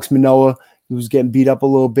 Alex Manoah, who's getting beat up a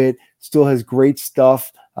little bit, still has great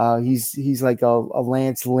stuff. He's like a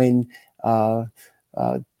Lance Lynn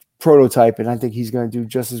prototype, and I think he's going to do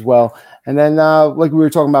just as well. And then, like we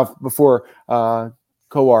were talking about before,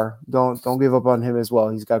 Kowar, don't give up on him as well.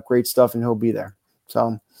 He's got great stuff, and he'll be there. So,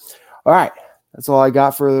 all right, that's all I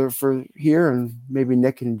got for here, and maybe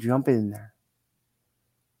Nick can jump in there.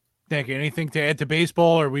 Thank you. Anything to add to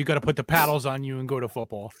baseball, or we got to put the paddles on you and go to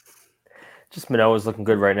football? Just Manoah's looking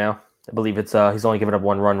good right now. I believe it's he's only given up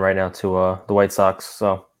 1 run right now to the White Sox,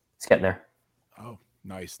 so he's getting there. Oh,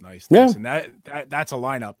 nice. Yeah. And that's a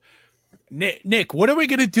lineup. Nick, what are we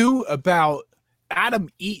gonna do about Adam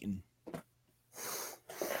Eaton?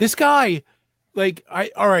 This guy,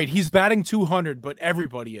 all right, he's batting 200, but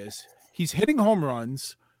everybody is. He's hitting home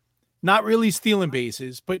runs, not really stealing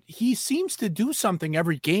bases, but he seems to do something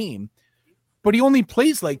every game. But he only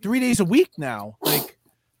plays 3 days a week now.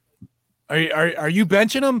 Are you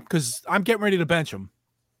benching him? Because I'm getting ready to bench him.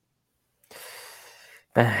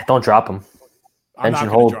 Don't drop him. I'm not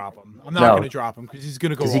going to drop him. I'm not going to drop him because he's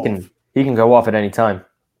going to go off. He can go off at any time.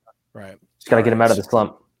 Right. Just got to get him out of the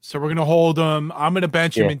slump. So we're going to hold him. I'm going to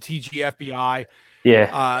bench him in TGFBI.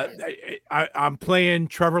 Yeah. I'm playing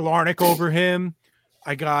Trevor Larnach over him.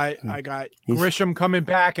 I got Grisham coming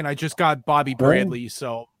back, and I just got Bobby Bradley.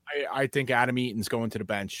 So I think Adam Eaton's going to the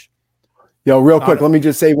bench. Yo, real quick, let me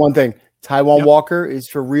just say one thing. Taijuan Walker is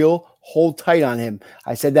for real. Hold tight on him.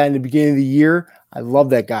 I said that in the beginning of the year. I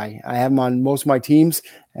love that guy. I have him on most of my teams,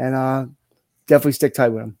 and definitely stick tight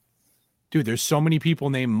with him. Dude, there's so many people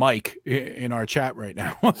named Mike in our chat right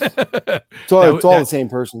now. It's all the same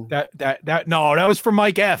person. No, that was for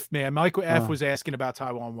Mike F, man. Mike F was asking about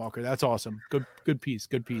Taiwan Walker. That's awesome. Good piece.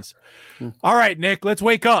 All right, Nick, let's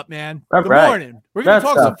wake up, man. Good morning. We're going to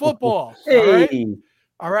talk some football. Hey.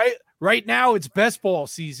 All right. Right now it's best ball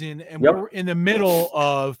season, and we're in the middle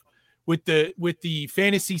of with the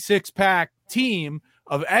fantasy 6-pack team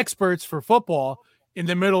of experts for football in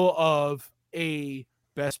the middle of a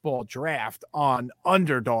best ball draft on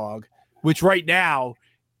Underdog, which right now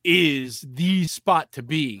is the spot to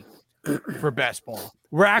be for best ball.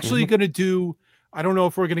 We're actually going to do, I don't know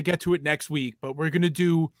if we're going to get to it next week, but we're going to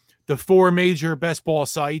do the 4 major best ball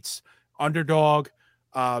sites: Underdog,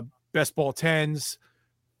 Best Ball 10s,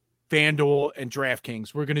 FanDuel, and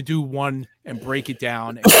DraftKings. We're going to do one and break it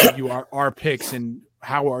down and give you our picks and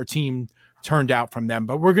how our team turned out from them.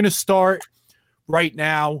 But we're going to start right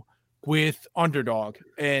now with Underdog.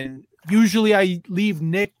 And usually I leave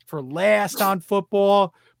Nick for last on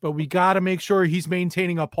football, but we got to make sure he's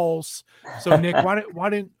maintaining a pulse. So Nick, why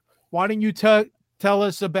don't you tell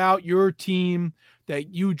us about your team that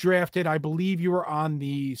you drafted? I believe you were on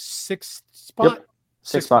the 6th spot. Yep.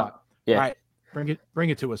 Sixth spot. Yeah. All right. Bring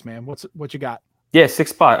it to us, man. What you got? Yeah, 6th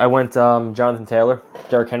spot. I went Jonathan Taylor.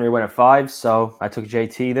 Derrick Henry went at 5, so I took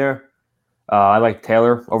JT there. I like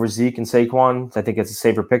Taylor over Zeke and Saquon. I think it's a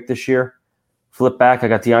safer pick this year. Flip back, I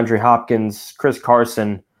got DeAndre Hopkins, Chris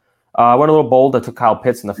Carson. I went a little bold. I took Kyle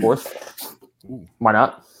Pitts in the 4th. Why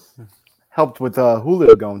not? Helped with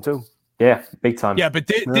Julio going too. Yeah, big time. Yeah, but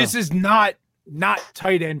this is not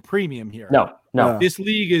tight end premium here. No. This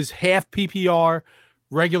league is half PPR,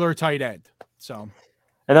 regular tight end. So,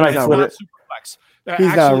 and then I it's split not it. super flex.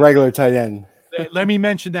 He's not a regular tight end. Let me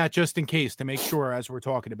mention that just in case, to make sure as we're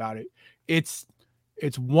talking about it. It's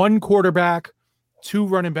 1 quarterback, 2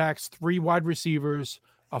 running backs, 3 wide receivers,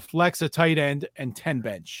 a flex, a tight end, and 10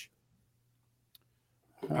 bench.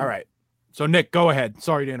 All right. So Nick, go ahead.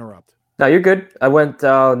 Sorry to interrupt. No, you're good. I went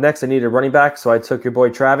next. I needed a running back, so I took your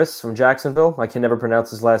boy Travis from Jacksonville. I can never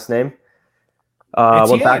pronounce his last name.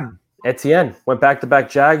 Etienne. Went back-to-back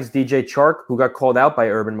Jags. DJ Chark, who got called out by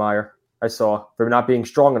Urban Meyer, I saw, for not being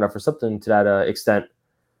strong enough or something to that extent.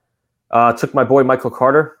 Took my boy Michael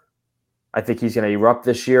Carter. I think he's going to erupt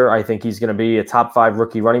this year. I think he's going to be a top 5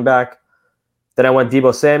 rookie running back. Then I went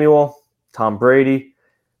Deebo Samuel, Tom Brady,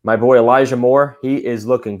 my boy Elijah Moore. He is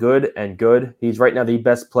looking good and good. He's right now the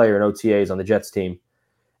best player in OTAs on the Jets team.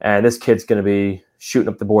 And this kid's going to be shooting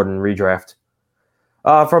up the board in redraft.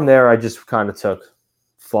 From there, I just kind of took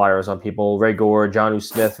flyers on people. Ray Gore, Jonnu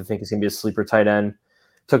Smith, I think is going to be a sleeper tight end.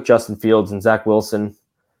 Took Justin Fields and Zach Wilson.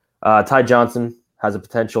 Ty Johnson has a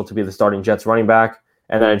potential to be the starting Jets running back.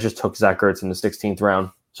 And then I just took Zach Ertz in the 16th round.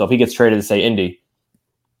 So if he gets traded to, say, Indy,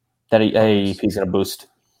 then he's going to boost.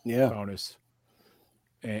 Yeah. Bonus.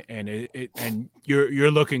 And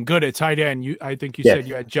you're looking good at tight end. I think you said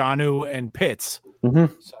you had Jonnu and Pitts.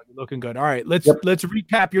 Mm-hmm. So you're looking good. All right, let's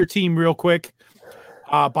recap your team real quick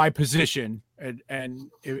by position.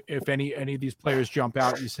 And if any of these players jump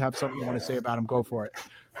out, you have something you want to say about them, go for it.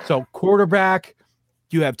 So quarterback,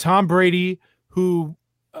 you have Tom Brady, who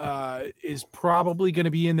is probably going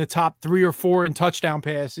to be in the top 3 or 4 in touchdown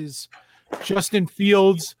passes. Justin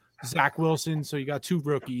Fields, Zach Wilson. So you got 2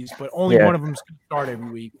 rookies, but only one of them's going to start every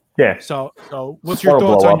week. Yeah. So what's your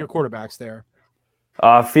thoughts on your quarterbacks there?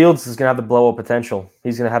 Fields is going to have the blow-up potential.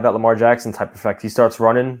 He's going to have that Lamar Jackson type effect. He starts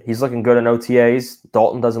running. He's looking good in OTAs.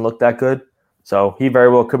 Dalton doesn't look that good. So he very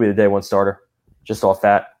well could be the day 1 starter, just off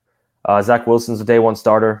that. Zach Wilson's the day 1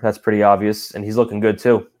 starter. That's pretty obvious. And he's looking good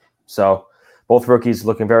too. So both rookies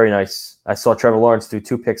looking very nice. I saw Trevor Lawrence do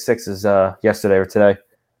 2 pick sixes yesterday or today.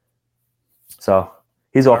 So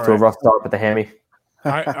he's off to a rough start with the hammy.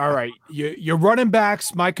 All right. Your running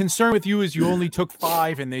backs, my concern with you is you only took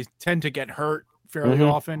 5 and they tend to get hurt fairly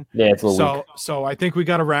often. Yeah, it's a little weak. So I think we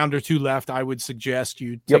got a round or 2 left. I would suggest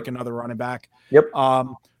you take another running back. Yep.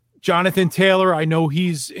 Jonathan Taylor, I know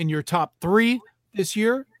he's in your top 3 this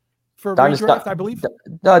year for redraft, I believe.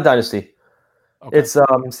 Dynasty. Okay. It's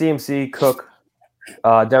CMC, Cook,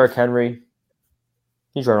 Derrick Henry.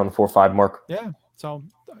 He's right on the 4-5 mark. Yeah. So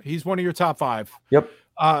he's one of your top 5. Yep.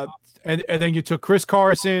 And then you took Chris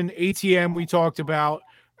Carson, ATM we talked about,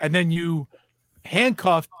 and then you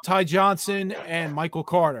handcuffed Ty Johnson and Michael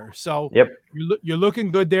Carter. So you're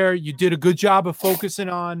looking good there. You did a good job of focusing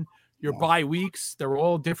on your bye weeks. They're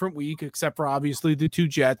all different week, except for obviously the 2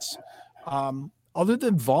 Jets. Other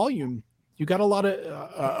than volume, you got a lot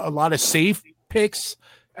of safe picks,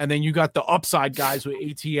 and then you got the upside guys with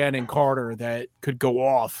ATN and Carter that could go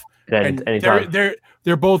off. And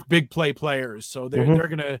they're both big play players, so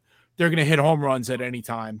they're they're going to hit home runs at any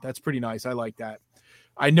time. That's pretty nice. I like that.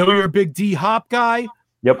 I know you're a big D Hop guy.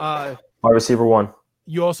 Yep. Wide receiver 1.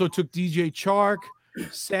 You also took DJ Chark,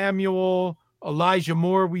 Samuel, Elijah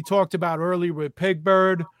Moore. We talked about earlier with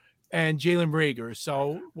Pigbird and Jalen Rager.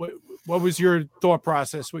 So what was your thought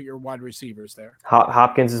process with your wide receivers there?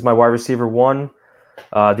 Hopkins is my wide receiver 1.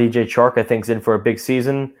 DJ Chark, I think, is in for a big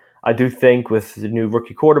season. I do think with the new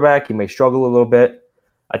rookie quarterback, he may struggle a little bit.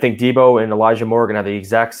 I think Debo and Elijah Moore are going to have the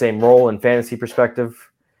exact same role in fantasy perspective.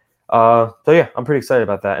 So, yeah, I'm pretty excited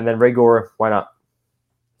about that. And then Ray Gore, why not?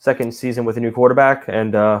 Second season with a new quarterback,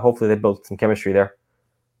 and hopefully they built some chemistry there.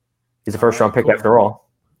 He's a first-round pick after all.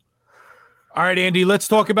 All right, Andy, let's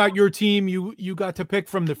talk about your team. You got to pick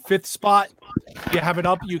from the 5th spot. You have it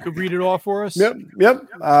up. You could read it off for us. Yep.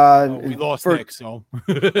 We lost Nick, so.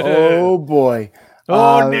 Oh, boy.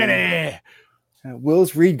 Nene.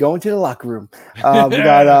 Willis Reed going to the locker room. We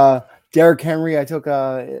got Derrick Henry. I took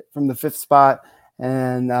from the 5th spot.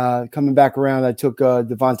 And coming back around, I took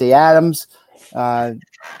Devontae Adams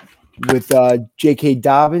with J.K.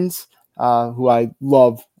 Dobbins, who I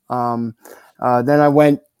love. Then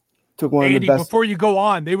I took one Andy, of the best. Before you go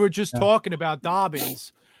on, they were just talking about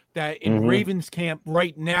Dobbins, that in Ravens camp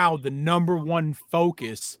right now, the number one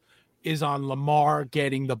focus is on Lamar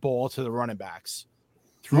getting the ball to the running backs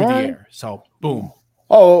through the air. So, boom.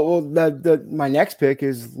 Oh, well, my next pick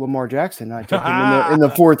is Lamar Jackson. I took him in the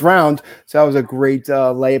 4th round. So that was a great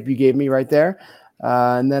layup you gave me right there.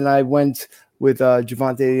 And then I went with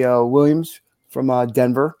Javonte Williams from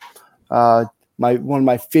Denver. One of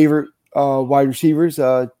my favorite wide receivers,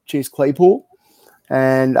 Chase Claypool.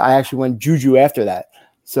 And I actually went Juju after that.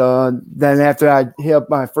 So then after I hit up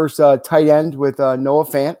my first tight end with Noah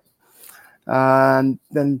Fant.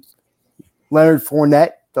 Then Leonard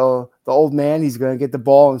Fournette, the old man, he's going to get the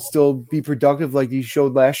ball and still be productive like he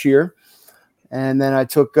showed last year. And then I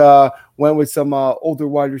went with some older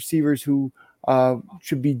wide receivers who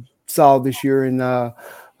should be solid this year in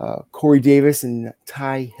Corey Davis and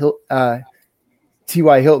T.Y.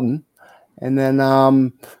 Hilton. And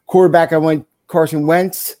then quarterback, I went Carson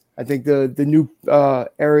Wentz. I think the new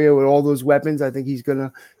area with all those weapons, I think he's going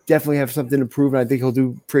to definitely have something to prove, and I think he'll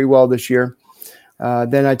do pretty well this year.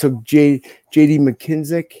 Then I took J.D.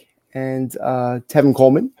 McKissick and Tevin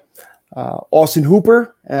Coleman, Austin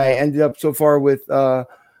Hooper, and I ended up so far with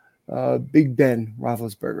Big Ben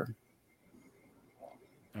Roethlisberger.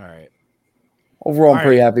 All right. Overall, I'm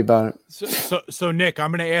pretty happy about it. So Nick,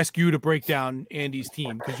 I'm going to ask you to break down Andy's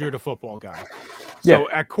team because you're the football guy. Yeah. So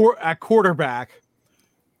at quarterback,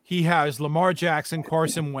 he has Lamar Jackson,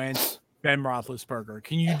 Carson Wentz, Ben Roethlisberger.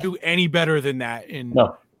 Can you do any better than that?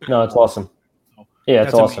 No, it's awesome. Yeah,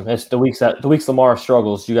 it's awesome. Amazing. It's the weeks Lamar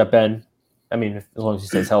struggles, you got Ben. I mean, as long as he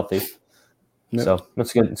stays healthy. Yep. So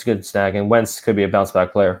that's good. It's a good snag. And Wentz could be a bounce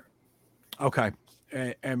back player. Okay.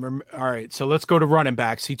 All right. So let's go to running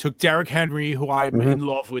backs. He took Derrick Henry, who I'm in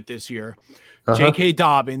love with this year. J.K.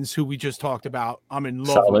 Dobbins, who we just talked about, I'm in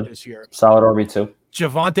love with this year. Solid RB2.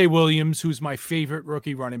 Javonte Williams, who's my favorite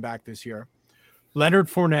rookie running back this year. Leonard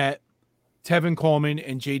Fournette, Tevin Coleman,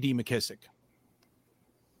 and J.D. McKissick.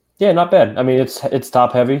 Yeah, not bad. I mean, it's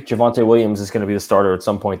top heavy. Javonte Williams is going to be the starter at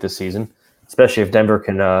some point this season, especially if Denver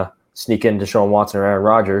can sneak in Deshaun Watson or Aaron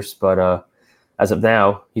Rodgers. But as of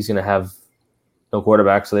now, he's going to have no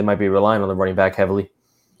quarterback, so they might be relying on the running back heavily.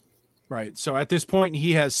 Right. So at this point,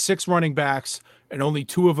 he has 6 running backs, and only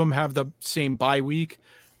 2 of them have the same bye week,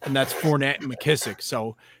 and that's Fournette and McKissick.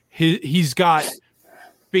 So he's got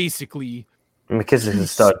basically McKissick's a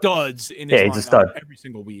stud. Studs in his he's a stud every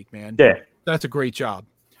single week, man. Yeah. That's a great job.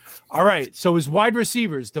 All right, so his wide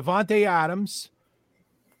receivers, Devontae Adams.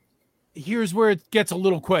 Here's where it gets a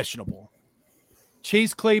little questionable.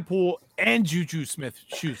 Chase Claypool and Juju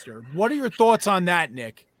Smith-Schuster. What are your thoughts on that,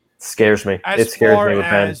 Nick? Scares me. It scares me with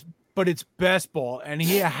Ben. But it's best ball, and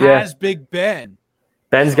he has Big Ben.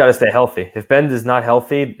 Ben's got to stay healthy. If Ben is not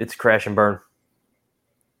healthy, it's crash and burn.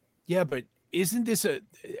 Yeah, but isn't this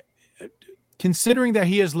considering that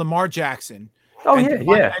he has Lamar Jackson? And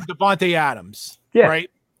Devontae Adams. Yeah. Right?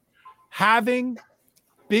 Having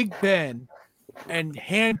Big Ben and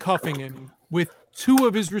handcuffing him with 2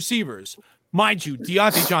 of his receivers. Mind you,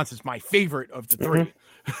 Deontay Johnson's my favorite of the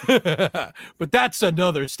 3. But that's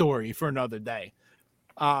another story for another day.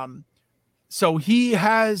 So he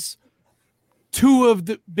has 2 of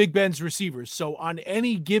the Big Ben's receivers. So on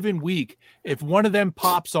any given week, if one of them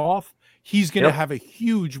pops off, he's going to have a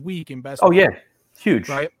huge week in best ball. Oh, yeah. Huge.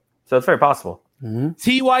 Right? So it's very possible.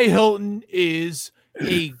 T.Y. Hilton is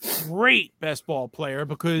a great best ball player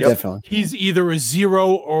because he's either a 0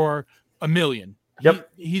 or a million. Yep.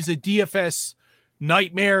 He's a DFS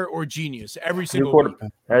nightmare or genius every New single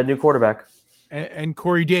week. new quarterback. And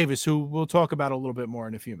Corey Davis, who we'll talk about a little bit more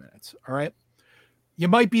in a few minutes. All right. You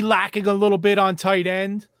might be lacking a little bit on tight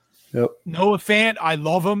end. Yep. Noah Fant, I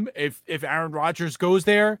love him. If Aaron Rodgers goes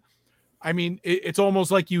there, I mean, it's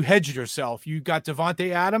almost like you hedged yourself. You got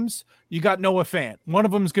Devontae Adams, you got Noah Fant. One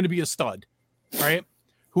of them is going to be a stud, right?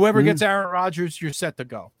 Whoever gets Aaron Rodgers, you're set to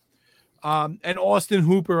go. And Austin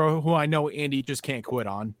Hooper, who I know Andy just can't quit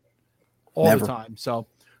on all the time. So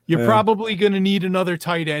you're probably going to need another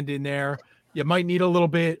tight end in there. You might need a little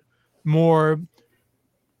bit more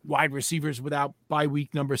wide receivers without bye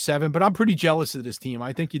week number 7, but I'm pretty jealous of this team.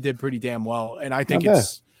 I think you did pretty damn well, and I think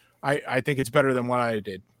I think it's better than what I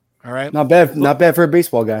did. All right, not bad for a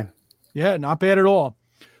baseball guy. Yeah, not bad at all.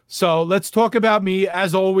 So let's talk about me.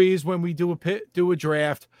 As always, when we do a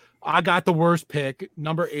draft, I got the worst pick,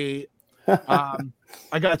 number 8.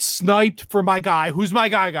 I got sniped for my guy. Who's my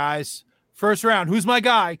guy, guys? First round. Who's my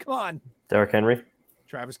guy? Come on, Derrick Henry.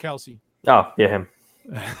 Travis Kelce. Oh, yeah, him.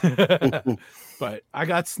 But I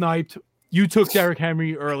got sniped. You took Derrick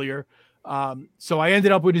Henry earlier. So I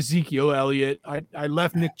ended up with Ezekiel Elliott. I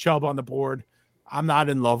left Nick Chubb on the board. I'm not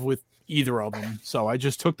in love with either of them. So I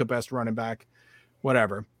just took the best running back.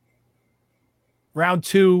 Whatever. Round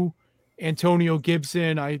 2, Antonio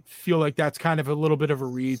Gibson. I feel like that's kind of a little bit of a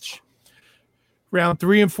reach. Round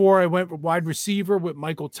 3 and 4, I went with wide receiver with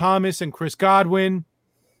Michael Thomas and Chris Godwin.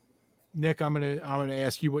 Nick, I'm gonna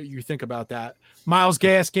ask you what you think about that. Myles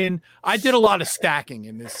Gaskin. I did a lot of stacking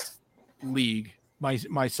in this league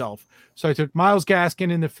myself. So I took Myles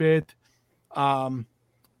Gaskin in the 5th.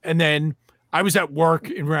 And then I was at work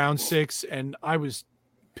in round 6 and I was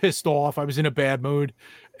pissed off. I was in a bad mood.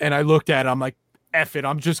 And I looked at it. I'm like, F it.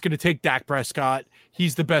 I'm just going to take Dak Prescott.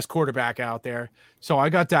 He's the best quarterback out there. So I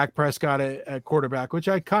got Dak Prescott at quarterback, which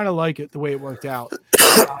I kind of like it the way it worked out.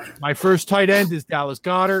 My first tight end is Dallas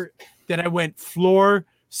Goedert. Then I went floor,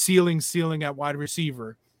 ceiling at wide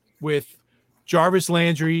receiver with Jarvis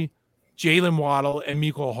Landry, Jalen Waddle, and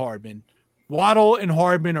Mecole Hardman. Waddle and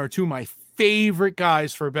Hardman are two of my favorite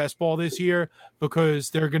guys for best ball this year because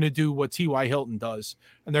they're going to do what T.Y. Hilton does.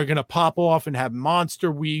 And they're going to pop off and have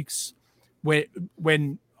monster weeks.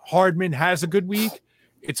 When Hardman has a good week,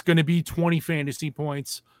 it's going to be 20 fantasy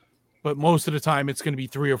points. But most of the time, it's going to be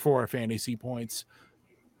 3 or 4 fantasy points.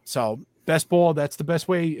 So best ball, that's the best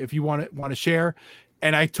way if you want to share.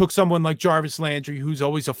 And I took someone like Jarvis Landry, who's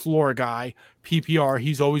always a floor guy, PPR.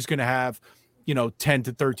 He's always going to have, 10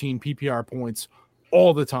 to 13 PPR points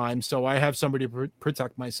all the time. So I have somebody to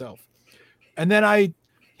protect myself. And then I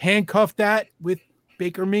handcuffed that with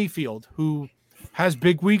Baker Mayfield, who has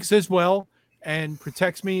big weeks as well and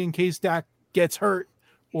protects me in case Dak gets hurt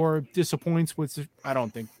or disappoints, which I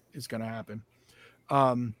don't think is going to happen.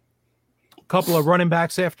 Couple of running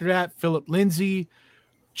backs after that, Phillip Lindsay,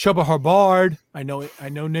 Chuba Hubbard. I know,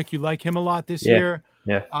 Nick, you like him a lot this year.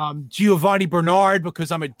 Yeah. Giovanni Bernard,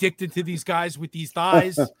 because I'm addicted to these guys with these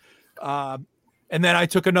thighs. And then I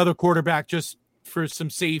took another quarterback just for some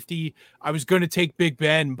safety. I was going to take Big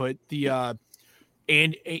Ben, but I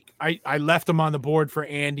left him on the board for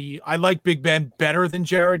Andy. I like Big Ben better than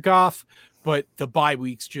Jared Goff, but the bye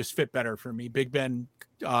weeks just fit better for me. Big Ben,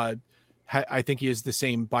 I think he is the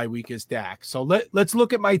same bye week as Dak. So let's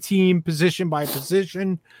look at my team position by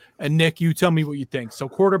position. And Nick, you tell me what you think. So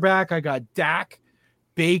quarterback, I got Dak,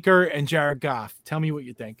 Baker, and Jared Goff. Tell me what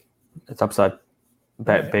you think. It's upside.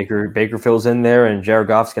 Baker fills in there, and Jared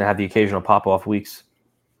Goff's going to have the occasional pop-off weeks.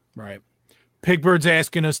 Right. Pigbird's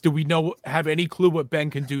asking us, do we have any clue what Ben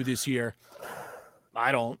can do this year?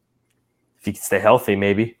 I don't. If he can stay healthy,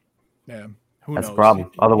 maybe. Yeah. That's the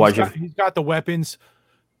problem. Otherwise, he's got the weapons.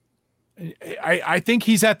 I think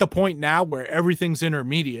he's at the point now where everything's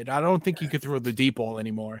intermediate. I don't think he could throw the deep ball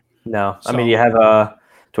anymore. No. I mean, you have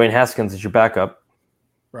Dwayne Haskins as your backup.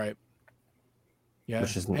 Right. Yeah.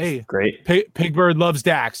 Which is great. Pigbird loves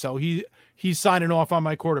Dak, so he's signing off on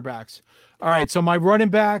my quarterbacks. All right, so my running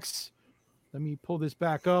backs. Let me pull this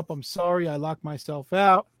back up. I'm sorry, I locked myself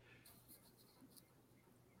out.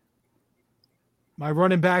 My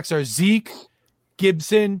running backs are Zeke,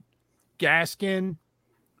 Gibson, Gaskin.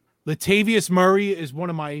 Latavius Murray is one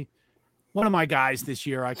of my guys this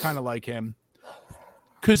year. I kind of like him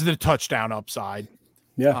because of the touchdown upside.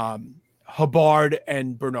 Yeah. Hubbard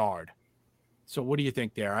and Bernard. So what do you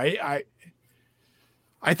think there? I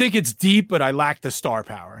think it's deep, but I lack the star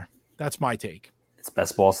power. That's my take. It's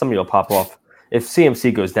best ball. Somebody will pop off. If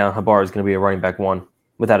CMC goes down, Hubbard is going to be a running back 1,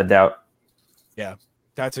 without a doubt. Yeah,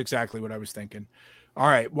 that's exactly what I was thinking. All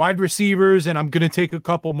right, wide receivers, and I'm going to take a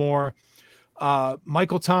couple more.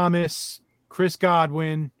 Michael Thomas, Chris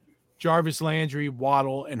Godwin, Jarvis Landry,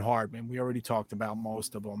 Waddle, and Hardman. We already talked about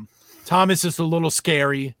most of them. Thomas is a little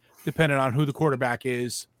scary, depending on who the quarterback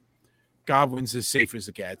is. Godwin's as safe as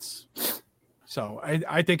it gets. So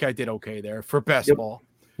I think I did okay there for best ball.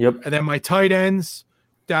 Yep. And then my tight ends,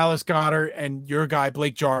 Dallas Goedert and your guy,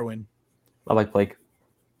 Blake Jarwin. I like Blake.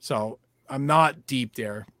 So I'm not deep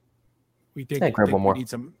there. We think, grab one more.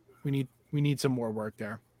 We need some more work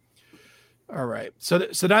there. All right. So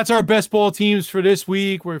that's our best ball teams for this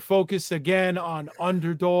week. We're focused again on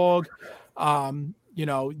Underdog.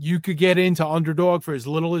 You could get into Underdog for as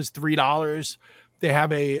little as $3. They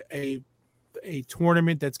have a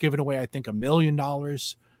tournament that's giving away, I think, $1 million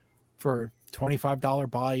for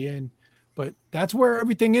 $25 buy-in. But that's where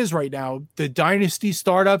everything is right now. The dynasty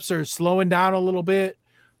startups are slowing down a little bit.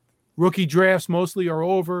 Rookie drafts mostly are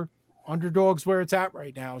over. Underdog's where it's at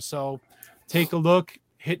right now. So take a look.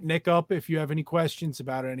 Hit Nick up if you have any questions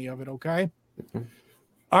about any of it, okay? Mm-hmm.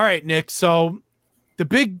 All right, Nick. So the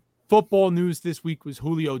big football news this week was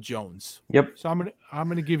Julio Jones. Yep. So I'm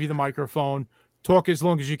gonna give you the microphone. Talk as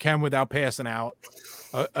long as you can without passing out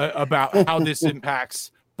about how this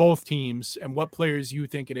impacts both teams and what players you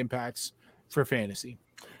think it impacts for fantasy.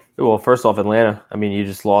 Well, first off, Atlanta. I mean, you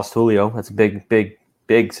just lost Julio. That's a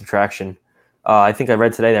big subtraction. I think I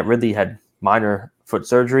read today that Ridley had minor foot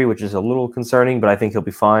surgery, which is a little concerning, but I think he'll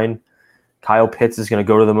be fine. Kyle Pitts is going to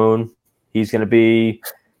go to the moon. He's going to be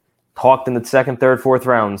talked in the second, third, fourth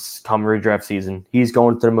rounds come redraft season. He's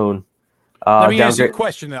going to the moon. Let me ask you a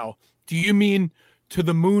question, though. Do you mean to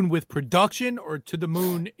the moon with production or to the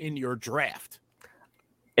moon in your draft?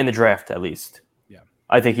 In the draft, at least. Yeah.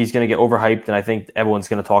 I think he's going to get overhyped, and I think everyone's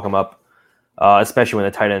going to talk him up, especially when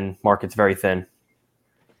the tight end market's very thin.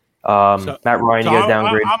 Matt Ryan, you got to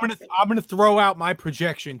downgrade. I'm gonna throw out my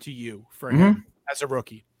projection to you for him as a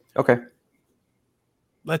rookie. Okay.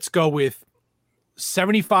 Let's go with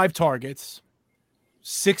 75 targets,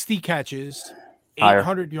 60 catches,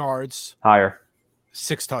 800 yards, higher,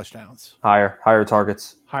 6 touchdowns, higher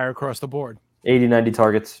targets, higher across the board, 80, 90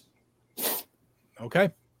 targets.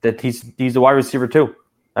 Okay. That he's the wide receiver too.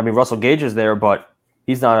 I mean, Russell Gage is there, but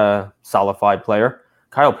he's not a solidified player.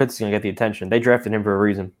 Kyle Pitts is going to get the attention. They drafted him for a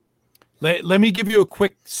reason. Let me give you a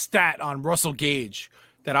quick stat on Russell Gage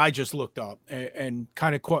that I just looked up and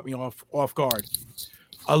kind of caught me off guard.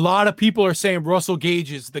 A lot of people are saying Russell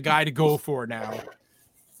Gage is the guy to go for now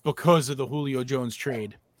because of the Julio Jones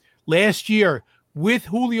trade. Last year, with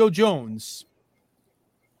Julio Jones,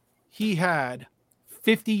 he had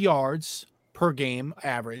 50 yards per game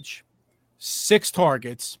average, 6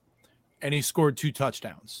 targets, and he scored 2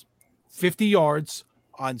 touchdowns. 50 yards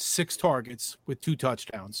on 6 targets with 2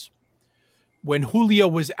 touchdowns. When Julio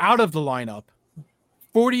was out of the lineup,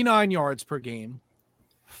 49 yards per game,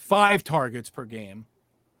 5 targets per game,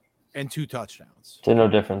 and 2 touchdowns. There's no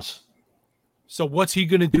difference. So what's he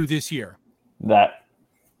going to do this year? That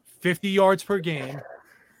 50 yards per game,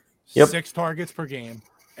 Yep. 6 targets per game,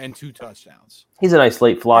 and 2 touchdowns. He's a nice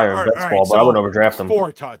late flyer in best ball, but I wouldn't overdraft him.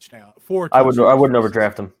 4 touchdowns. I wouldn't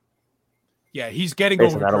overdraft him. Yeah, he's getting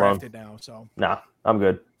Based on that overdrafted now. So Nah, I'm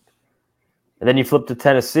good. And then you flip to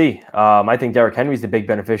Tennessee. I think Derrick Henry's the big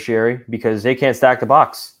beneficiary because they can't stack the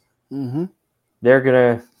box. Mm-hmm. You're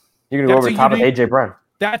gonna go over the top of AJ Brown.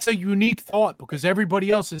 That's a unique thought because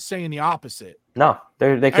everybody else is saying the opposite. No,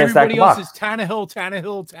 they can't stack the box. Everybody else is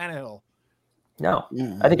Tannehill. No,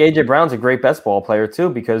 I think AJ Brown's a great best ball player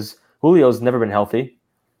too because Julio's never been healthy.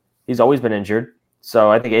 He's always been injured.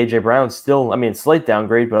 So I think AJ Brown's still, slight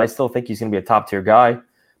downgrade, but I still think he's going to be a top tier guy.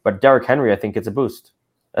 But Derrick Henry, I think, gets a boost.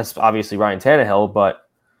 That's obviously Ryan Tannehill, but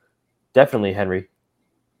definitely Henry.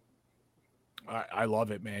 I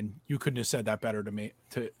love it, man. You couldn't have said that better to me,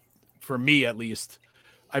 for me at least.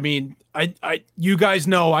 I mean, you guys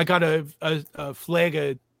know I got a flag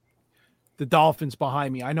of the Dolphins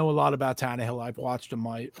behind me. I know a lot about Tannehill. I've watched him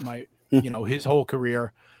my his whole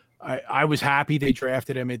career. I was happy they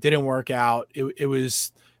drafted him. It didn't work out. It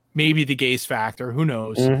was maybe the Gase factor. Who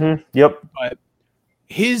knows? Mm-hmm. Yep. But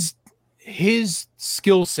his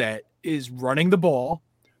skill set is running the ball,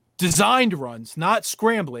 designed runs, not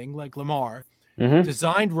scrambling like Lamar,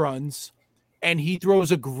 designed runs, and he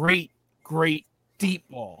throws a great deep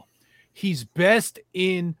ball. He's best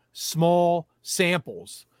in small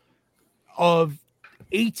samples. Of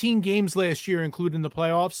 18 games last year, including the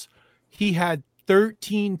playoffs, he had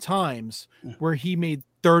 13 times where he made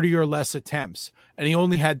 30 or less attempts, and he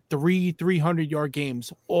only had 3 300-yard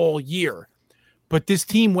games all year. But this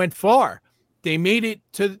team went far. They made it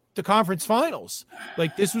to the conference finals.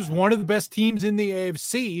 Like, this was one of the best teams in the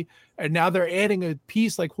AFC, and now they're adding a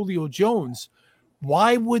piece like Julio Jones.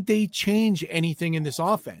 Why would they change anything in this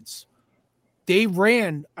offense? they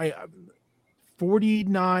ran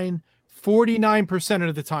 49%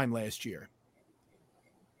 of the time last year.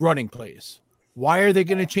 Running plays. Why are they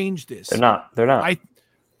going to change this? They're not.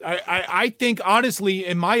 I think, honestly,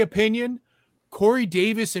 in my opinion, Corey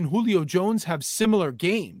Davis and Julio Jones have similar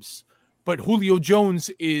games, but Julio Jones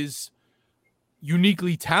is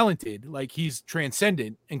uniquely talented. Like, he's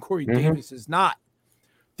transcendent, and Corey Davis is not.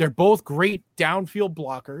 They're both great downfield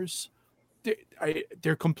blockers.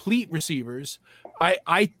 They're complete receivers.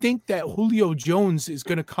 I think that Julio Jones is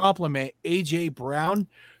going to complement A.J. Brown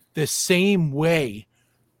the same way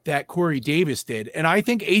that Corey Davis did. And I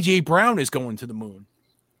think A.J. Brown is going to the moon.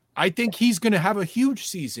 I think he's going to have a huge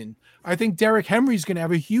season. I think Derrick Henry's going to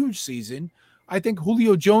have a huge season. I think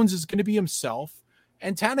Julio Jones is going to be himself,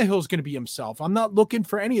 and Tannehill's going to be himself. I'm not looking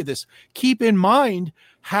for any of this. Keep in mind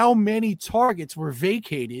how many targets were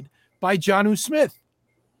vacated by Jonnu Smith,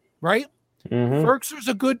 right? Firkser's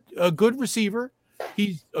a good receiver.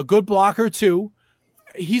 He's a good blocker too.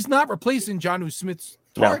 He's not replacing Jonnu Smith's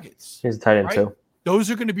targets. No, he's a tight end too.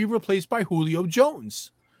 Those are going to be replaced by Julio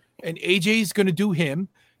Jones, and AJ's going to do him,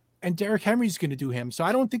 and Derrick Henry's going to do him. So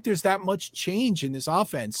I don't think there's that much change in this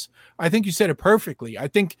offense. I think you said it perfectly. I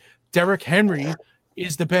think Derrick Henry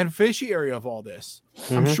is the beneficiary of all this.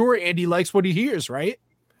 I'm sure Andy likes what he hears, right?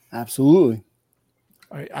 Absolutely.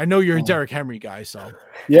 I know you're a Derrick Henry guy, so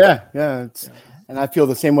yeah. And I feel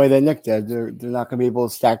the same way that Nick did. They're not going to be able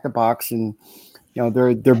to stack the box, and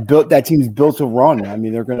they're built. That team's built to run. I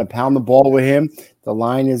mean, they're going to pound the ball with him. The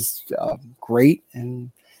line is great,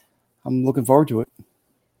 and I'm looking forward to it.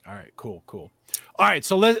 All right, cool. All right,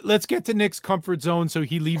 so let's get to Nick's comfort zone so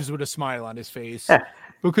he leaves with a smile on his face,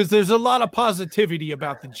 because there's a lot of positivity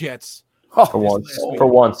about the Jets. For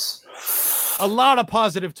once. A lot of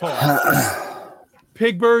positive talk.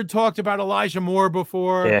 Pigbird talked about Elijah Moore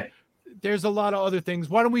before. Yeah. There's a lot of other things.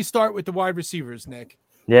 Why don't we start with the wide receivers, Nick?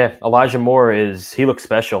 Yeah, Elijah Moore he looks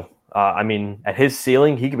special. I mean, at his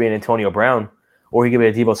ceiling, he could be an Antonio Brown, or he could be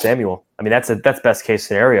a Deebo Samuel. I mean, that's best case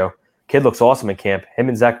scenario. Kid looks awesome in camp. Him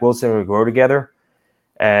and Zach Wilson will grow together,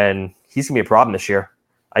 and he's going to be a problem this year.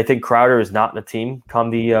 I think Crowder is not in the team come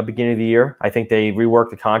the beginning of the year. I think they rework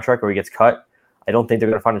the contract or he gets cut. I don't think they're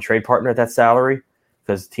going to find a trade partner at that salary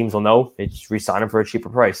because teams will know they just re-sign him for a cheaper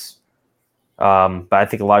price. But I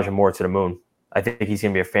think Elijah Moore to the moon. I think he's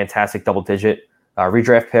going to be a fantastic double-digit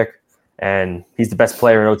redraft pick, and he's the best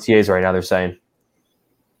player in OTAs right now, they're saying.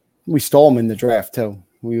 We stole him in the draft, too.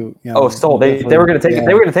 Stole. They were going to take him.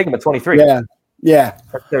 They were going to take him at 23. Yeah.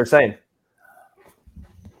 That's what they were saying.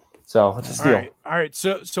 So it's a steal. All right.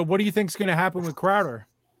 So what do you think is going to happen with Crowder?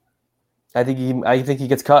 I think he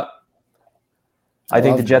gets cut. I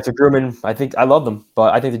think the Jets are grooming. I love them,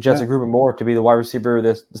 but I think the Jets are grooming Moore to be the wide receiver,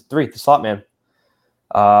 the slot man.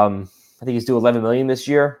 I think he's due $11 million this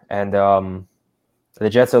year, and the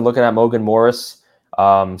Jets are looking at Morgan Morris,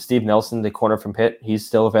 Steve Nelson, the corner from Pitt. He's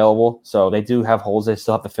still available, so they do have holes they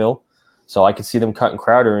still have to fill. So I could see them cutting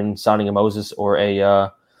Crowder and signing a Moses or a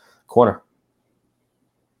corner.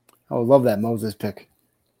 I would love that Moses pick.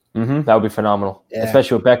 That would be phenomenal,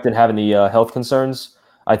 especially with Becton having the health concerns.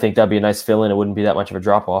 I think that'd be a nice fill-in. It wouldn't be that much of a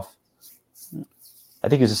drop-off. I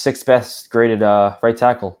think he was the sixth best graded right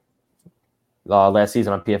tackle last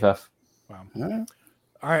season on PFF. Wow.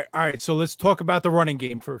 All right. So let's talk about the running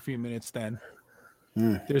game for a few minutes then.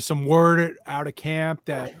 There's some word out of camp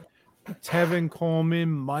that Tevin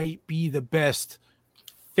Coleman might be the best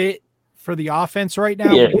fit for the offense right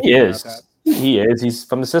now. Yeah, he is. He is. He's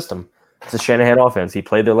from the system. It's a Shanahan offense. He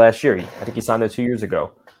played there last year. I think he signed there 2 years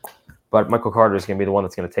ago. But Michael Carter is going to be the one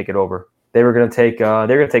that's going to take it over. They were going to take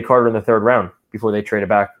Carter in the third round before they traded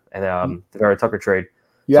back and the Vera Tucker trade.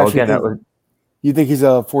 You think he's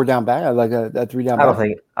a 4-down back, like a 3-down back?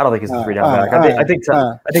 I don't think he's a 3-down back. I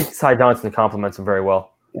think Ty Johnson complements him very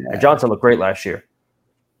well. Yeah. And Johnson looked great last year.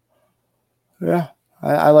 Yeah,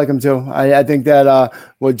 I like him too. I think that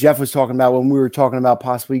what Jeff was talking about when we were talking about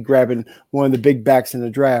possibly grabbing one of the big backs in the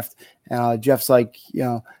draft, Jeff's like,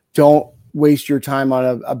 don't waste your time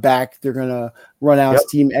on a back. They're going to run out of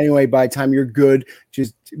steam anyway. By the time you're good,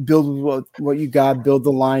 just build what you got, build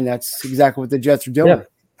the line. That's exactly what the Jets are doing. Yeah.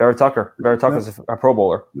 Vera Tucker's a Pro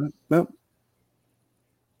Bowler. Yep.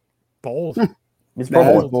 Bold. He's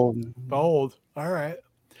Pro Bowler. Bold. All right.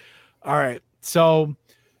 So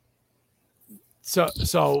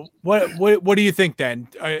what do you think then?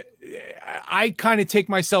 I kind of take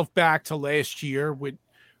myself back to last year.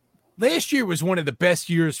 Last year was one of the best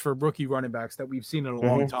years for rookie running backs that we've seen in a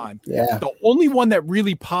long time. Yeah. The only one that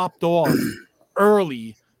really popped off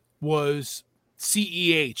early was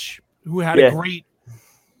CEH, who had a great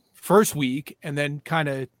first week and then kind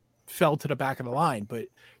of fell to the back of the line. But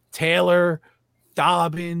Taylor,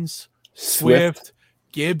 Dobbins, Swift,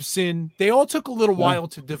 Gibson, they all took a little while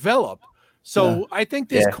to develop. So I think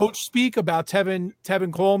this coach speak about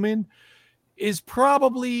Tevin Coleman is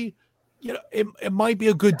probably, it might be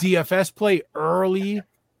a good DFS play early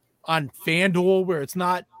on FanDuel where it's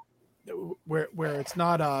not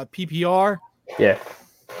PPR. Yeah.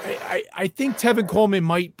 I think Tevin Coleman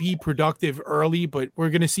might be productive early, but we're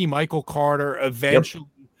going to see Michael Carter eventually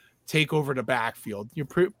take over the backfield. You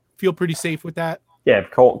feel pretty safe with that? Yeah,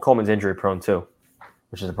 Coleman's injury prone too,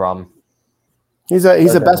 which is a problem. He's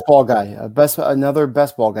a best ball guy, another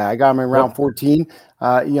best ball guy. I got him in round 14.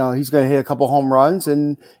 He's going to hit a couple home runs,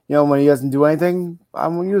 and when he doesn't do anything,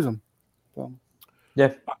 I'm going to use him. So.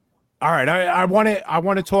 Yeah. All right. I want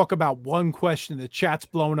to talk about one question. The chat's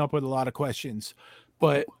blowing up with a lot of questions,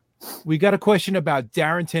 but we got a question about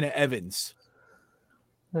Darrington Evans.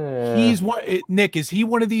 He's one. Nick, is he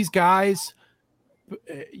one of these guys?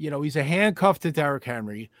 He's a handcuff to Derrick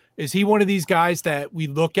Henry. Is he one of these guys that we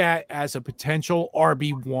look at as a potential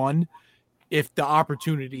RB1 if the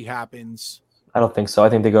opportunity happens? I don't think so. I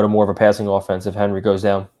think they go to more of a passing offense if Henry goes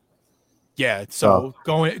down. Yeah. So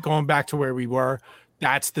going back to where we were,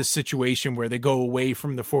 that's the situation where they go away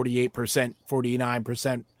from the 48%,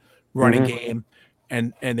 49% running game,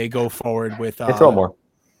 and they go forward with they throw more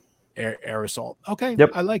air assault. Okay.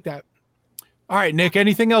 Yep. I like that. All right, Nick,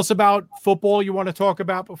 anything else about football you want to talk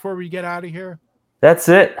about before we get out of here? That's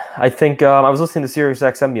it. I think I was listening to Sirius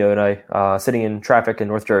XM the other night, sitting in traffic in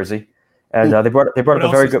North Jersey, and they brought up a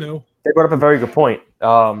very good. They brought up a very good point.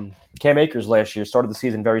 Cam Akers last year started the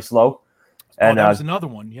season very slow, and that was another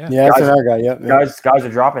one. Yeah, that's another guy. Yeah, guys are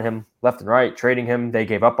dropping him left and right, trading him. They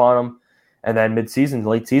gave up on him, and then mid-season,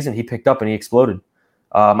 late season, he picked up and he exploded.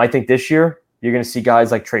 I think this year you're going to see guys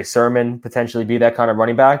like Trey Sermon potentially be that kind of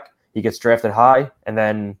running back. He gets drafted high, and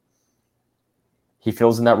then he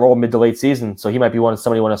fills in that role mid to late season. So he might be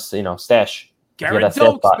somebody want to stash. Garrett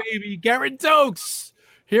Dokes, baby, Garrett Dokes.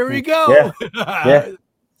 Here we go. Yeah.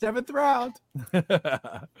 7th round.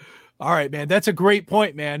 All right, man. That's a great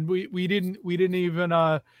point, man. We didn't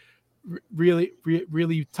even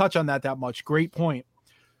really touch on that much. Great point.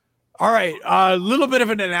 All right, a little bit of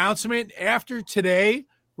an announcement. After today,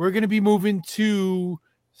 we're going to be moving to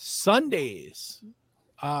Sundays.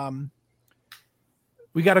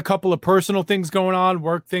 We got a couple of personal things going on,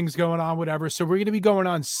 work things going on, whatever. So we're going to be going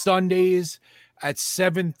on Sundays at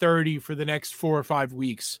 7:30 for the next 4 or 5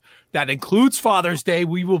 weeks. That includes Father's Day.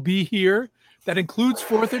 We will be here. That includes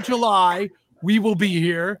 4th of July. We will be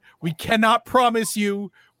here. We cannot promise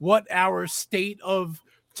you what our state of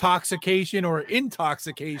intoxication or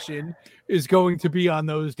intoxication is going to be on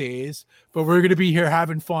those days, but we're going to be here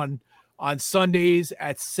having fun on Sundays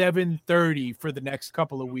at 7:30 for the next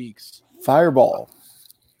couple of weeks. Fireball.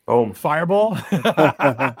 Boom. Fireball.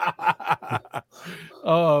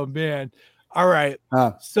 Oh man. All right.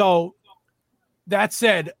 So that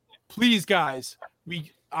said, please guys,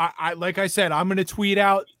 I like I said, I'm going to tweet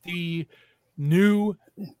out the new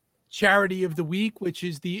charity of the week, which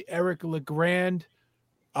is the Eric LeGrand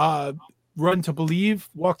Run to Believe,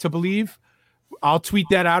 Walk to Believe. I'll tweet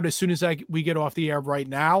that out as soon as we get off the air right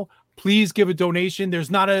now. Please give a donation. There's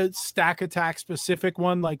not a Stack Attack specific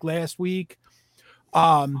one like last week.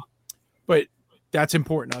 But that's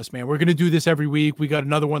important to us, man. We're going to do this every week. We got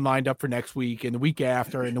another one lined up for next week and the week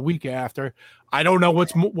after and the week after. I don't know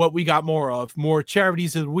what we got more of, more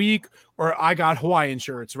charities of the week, or I got Hawaiian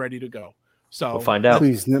shirts ready to go. So we'll find out.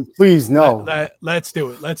 Please no. Let's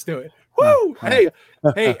do it. Let's do it. Woo! Hey,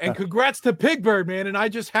 and congrats to Pigbird, man. And I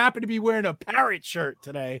just happen to be wearing a Parrot shirt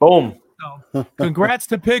today. Boom. So, congrats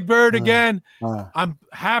to Pigbird again. I'm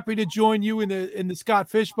happy to join you in the Scott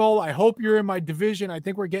Fish Bowl. I hope you're in my division. I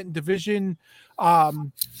think we're getting division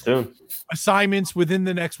soon assignments within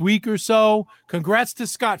the next week or so. Congrats to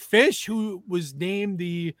Scott Fish, who was named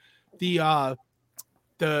the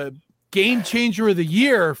game changer of the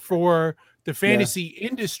year for the fantasy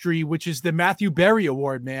industry, which is the Matthew Berry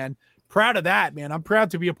Award, man. Proud of that, man. I'm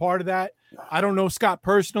proud to be a part of that. I don't know Scott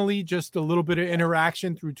personally, just a little bit of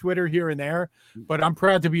interaction through Twitter here and there, but I'm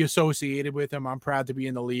proud to be associated with him. I'm proud to be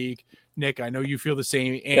in the league. Nick, I know you feel the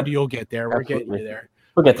same. Andy, you'll get there. We're getting you there.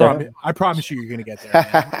 We'll get there. I promise you're going to get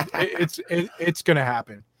there. It's going to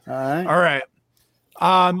happen. All right.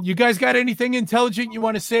 You guys got anything intelligent you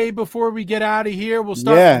want to say before we get out of here? We'll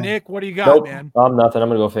start with Nick. What do you got, man? I'm nothing. I'm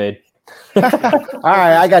going to go fade. All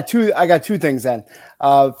right, I got two things then.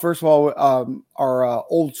 First of all, our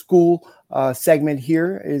old school segment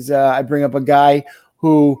here is I bring up a guy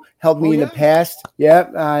who helped me in the past.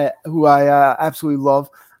 Who I absolutely love.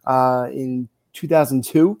 In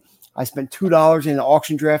 2002, I spent $2 in an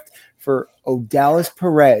auction draft for Odalis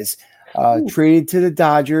Perez. traded to the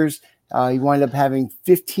Dodgers. He wound up having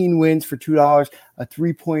 15 wins for $2, a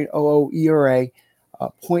 3.00 ERA, a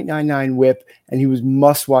 .99 WHIP, and he was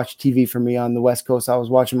must-watch TV for me on the West Coast. I was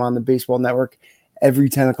watching him on the Baseball Network every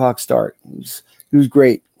 10 o'clock start. He was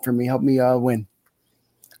great for me, helped me win.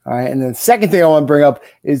 All right, and then the second thing I want to bring up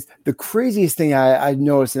is the craziest thing I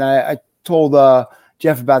noticed, and I told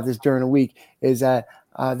Jeff about this during the week, is that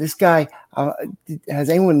this guy, has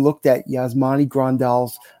anyone looked at Yasmani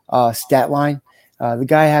Grandal's stat line? The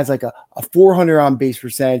guy has like a 400 on base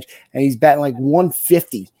percentage, and he's batting like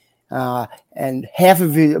 150. And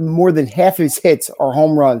more than half of his hits are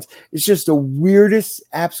home runs. It's just the weirdest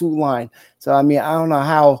absolute line. So, I mean, I don't know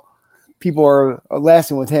how people are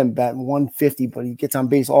lasting with him batting 150, but he gets on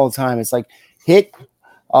base all the time. It's like hit,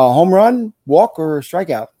 home run, walk, or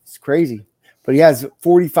strikeout. It's crazy. But he has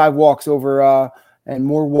 45 walks over and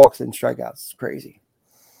more walks than strikeouts. It's crazy.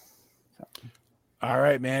 All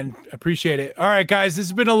right, man. Appreciate it. All right, guys. This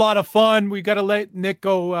has been a lot of fun. We got to let Nick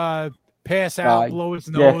go pass out, blow his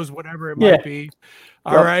nose, whatever it might be.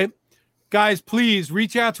 All right. Guys, please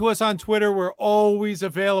reach out to us on Twitter. We're always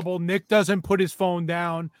available. Nick doesn't put his phone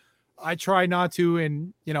down. I try not to,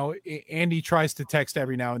 and Andy tries to text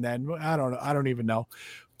every now and then. I don't even know.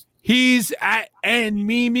 He's at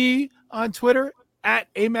Mimi on Twitter,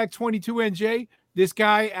 at AMAC22NJ. This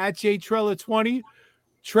guy at JTrella20.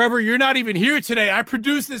 Trevor, you're not even here today. I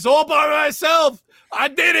produced this all by myself. I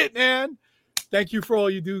did it, man. Thank you for all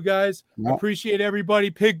you do, guys. Yep. Appreciate everybody.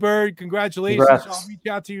 Pigbird, congratulations. Congrats. I'll reach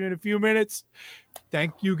out to you in a few minutes.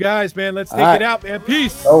 Thank you, guys, man. Let's take it out, man.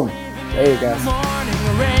 Peace. Oh, there you go. Come on,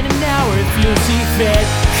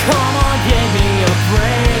 give me a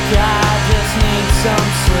break. I just need some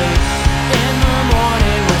sleep. In the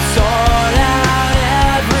morning, we'll sort out